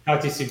 Talk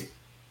to you soon.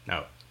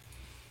 Out.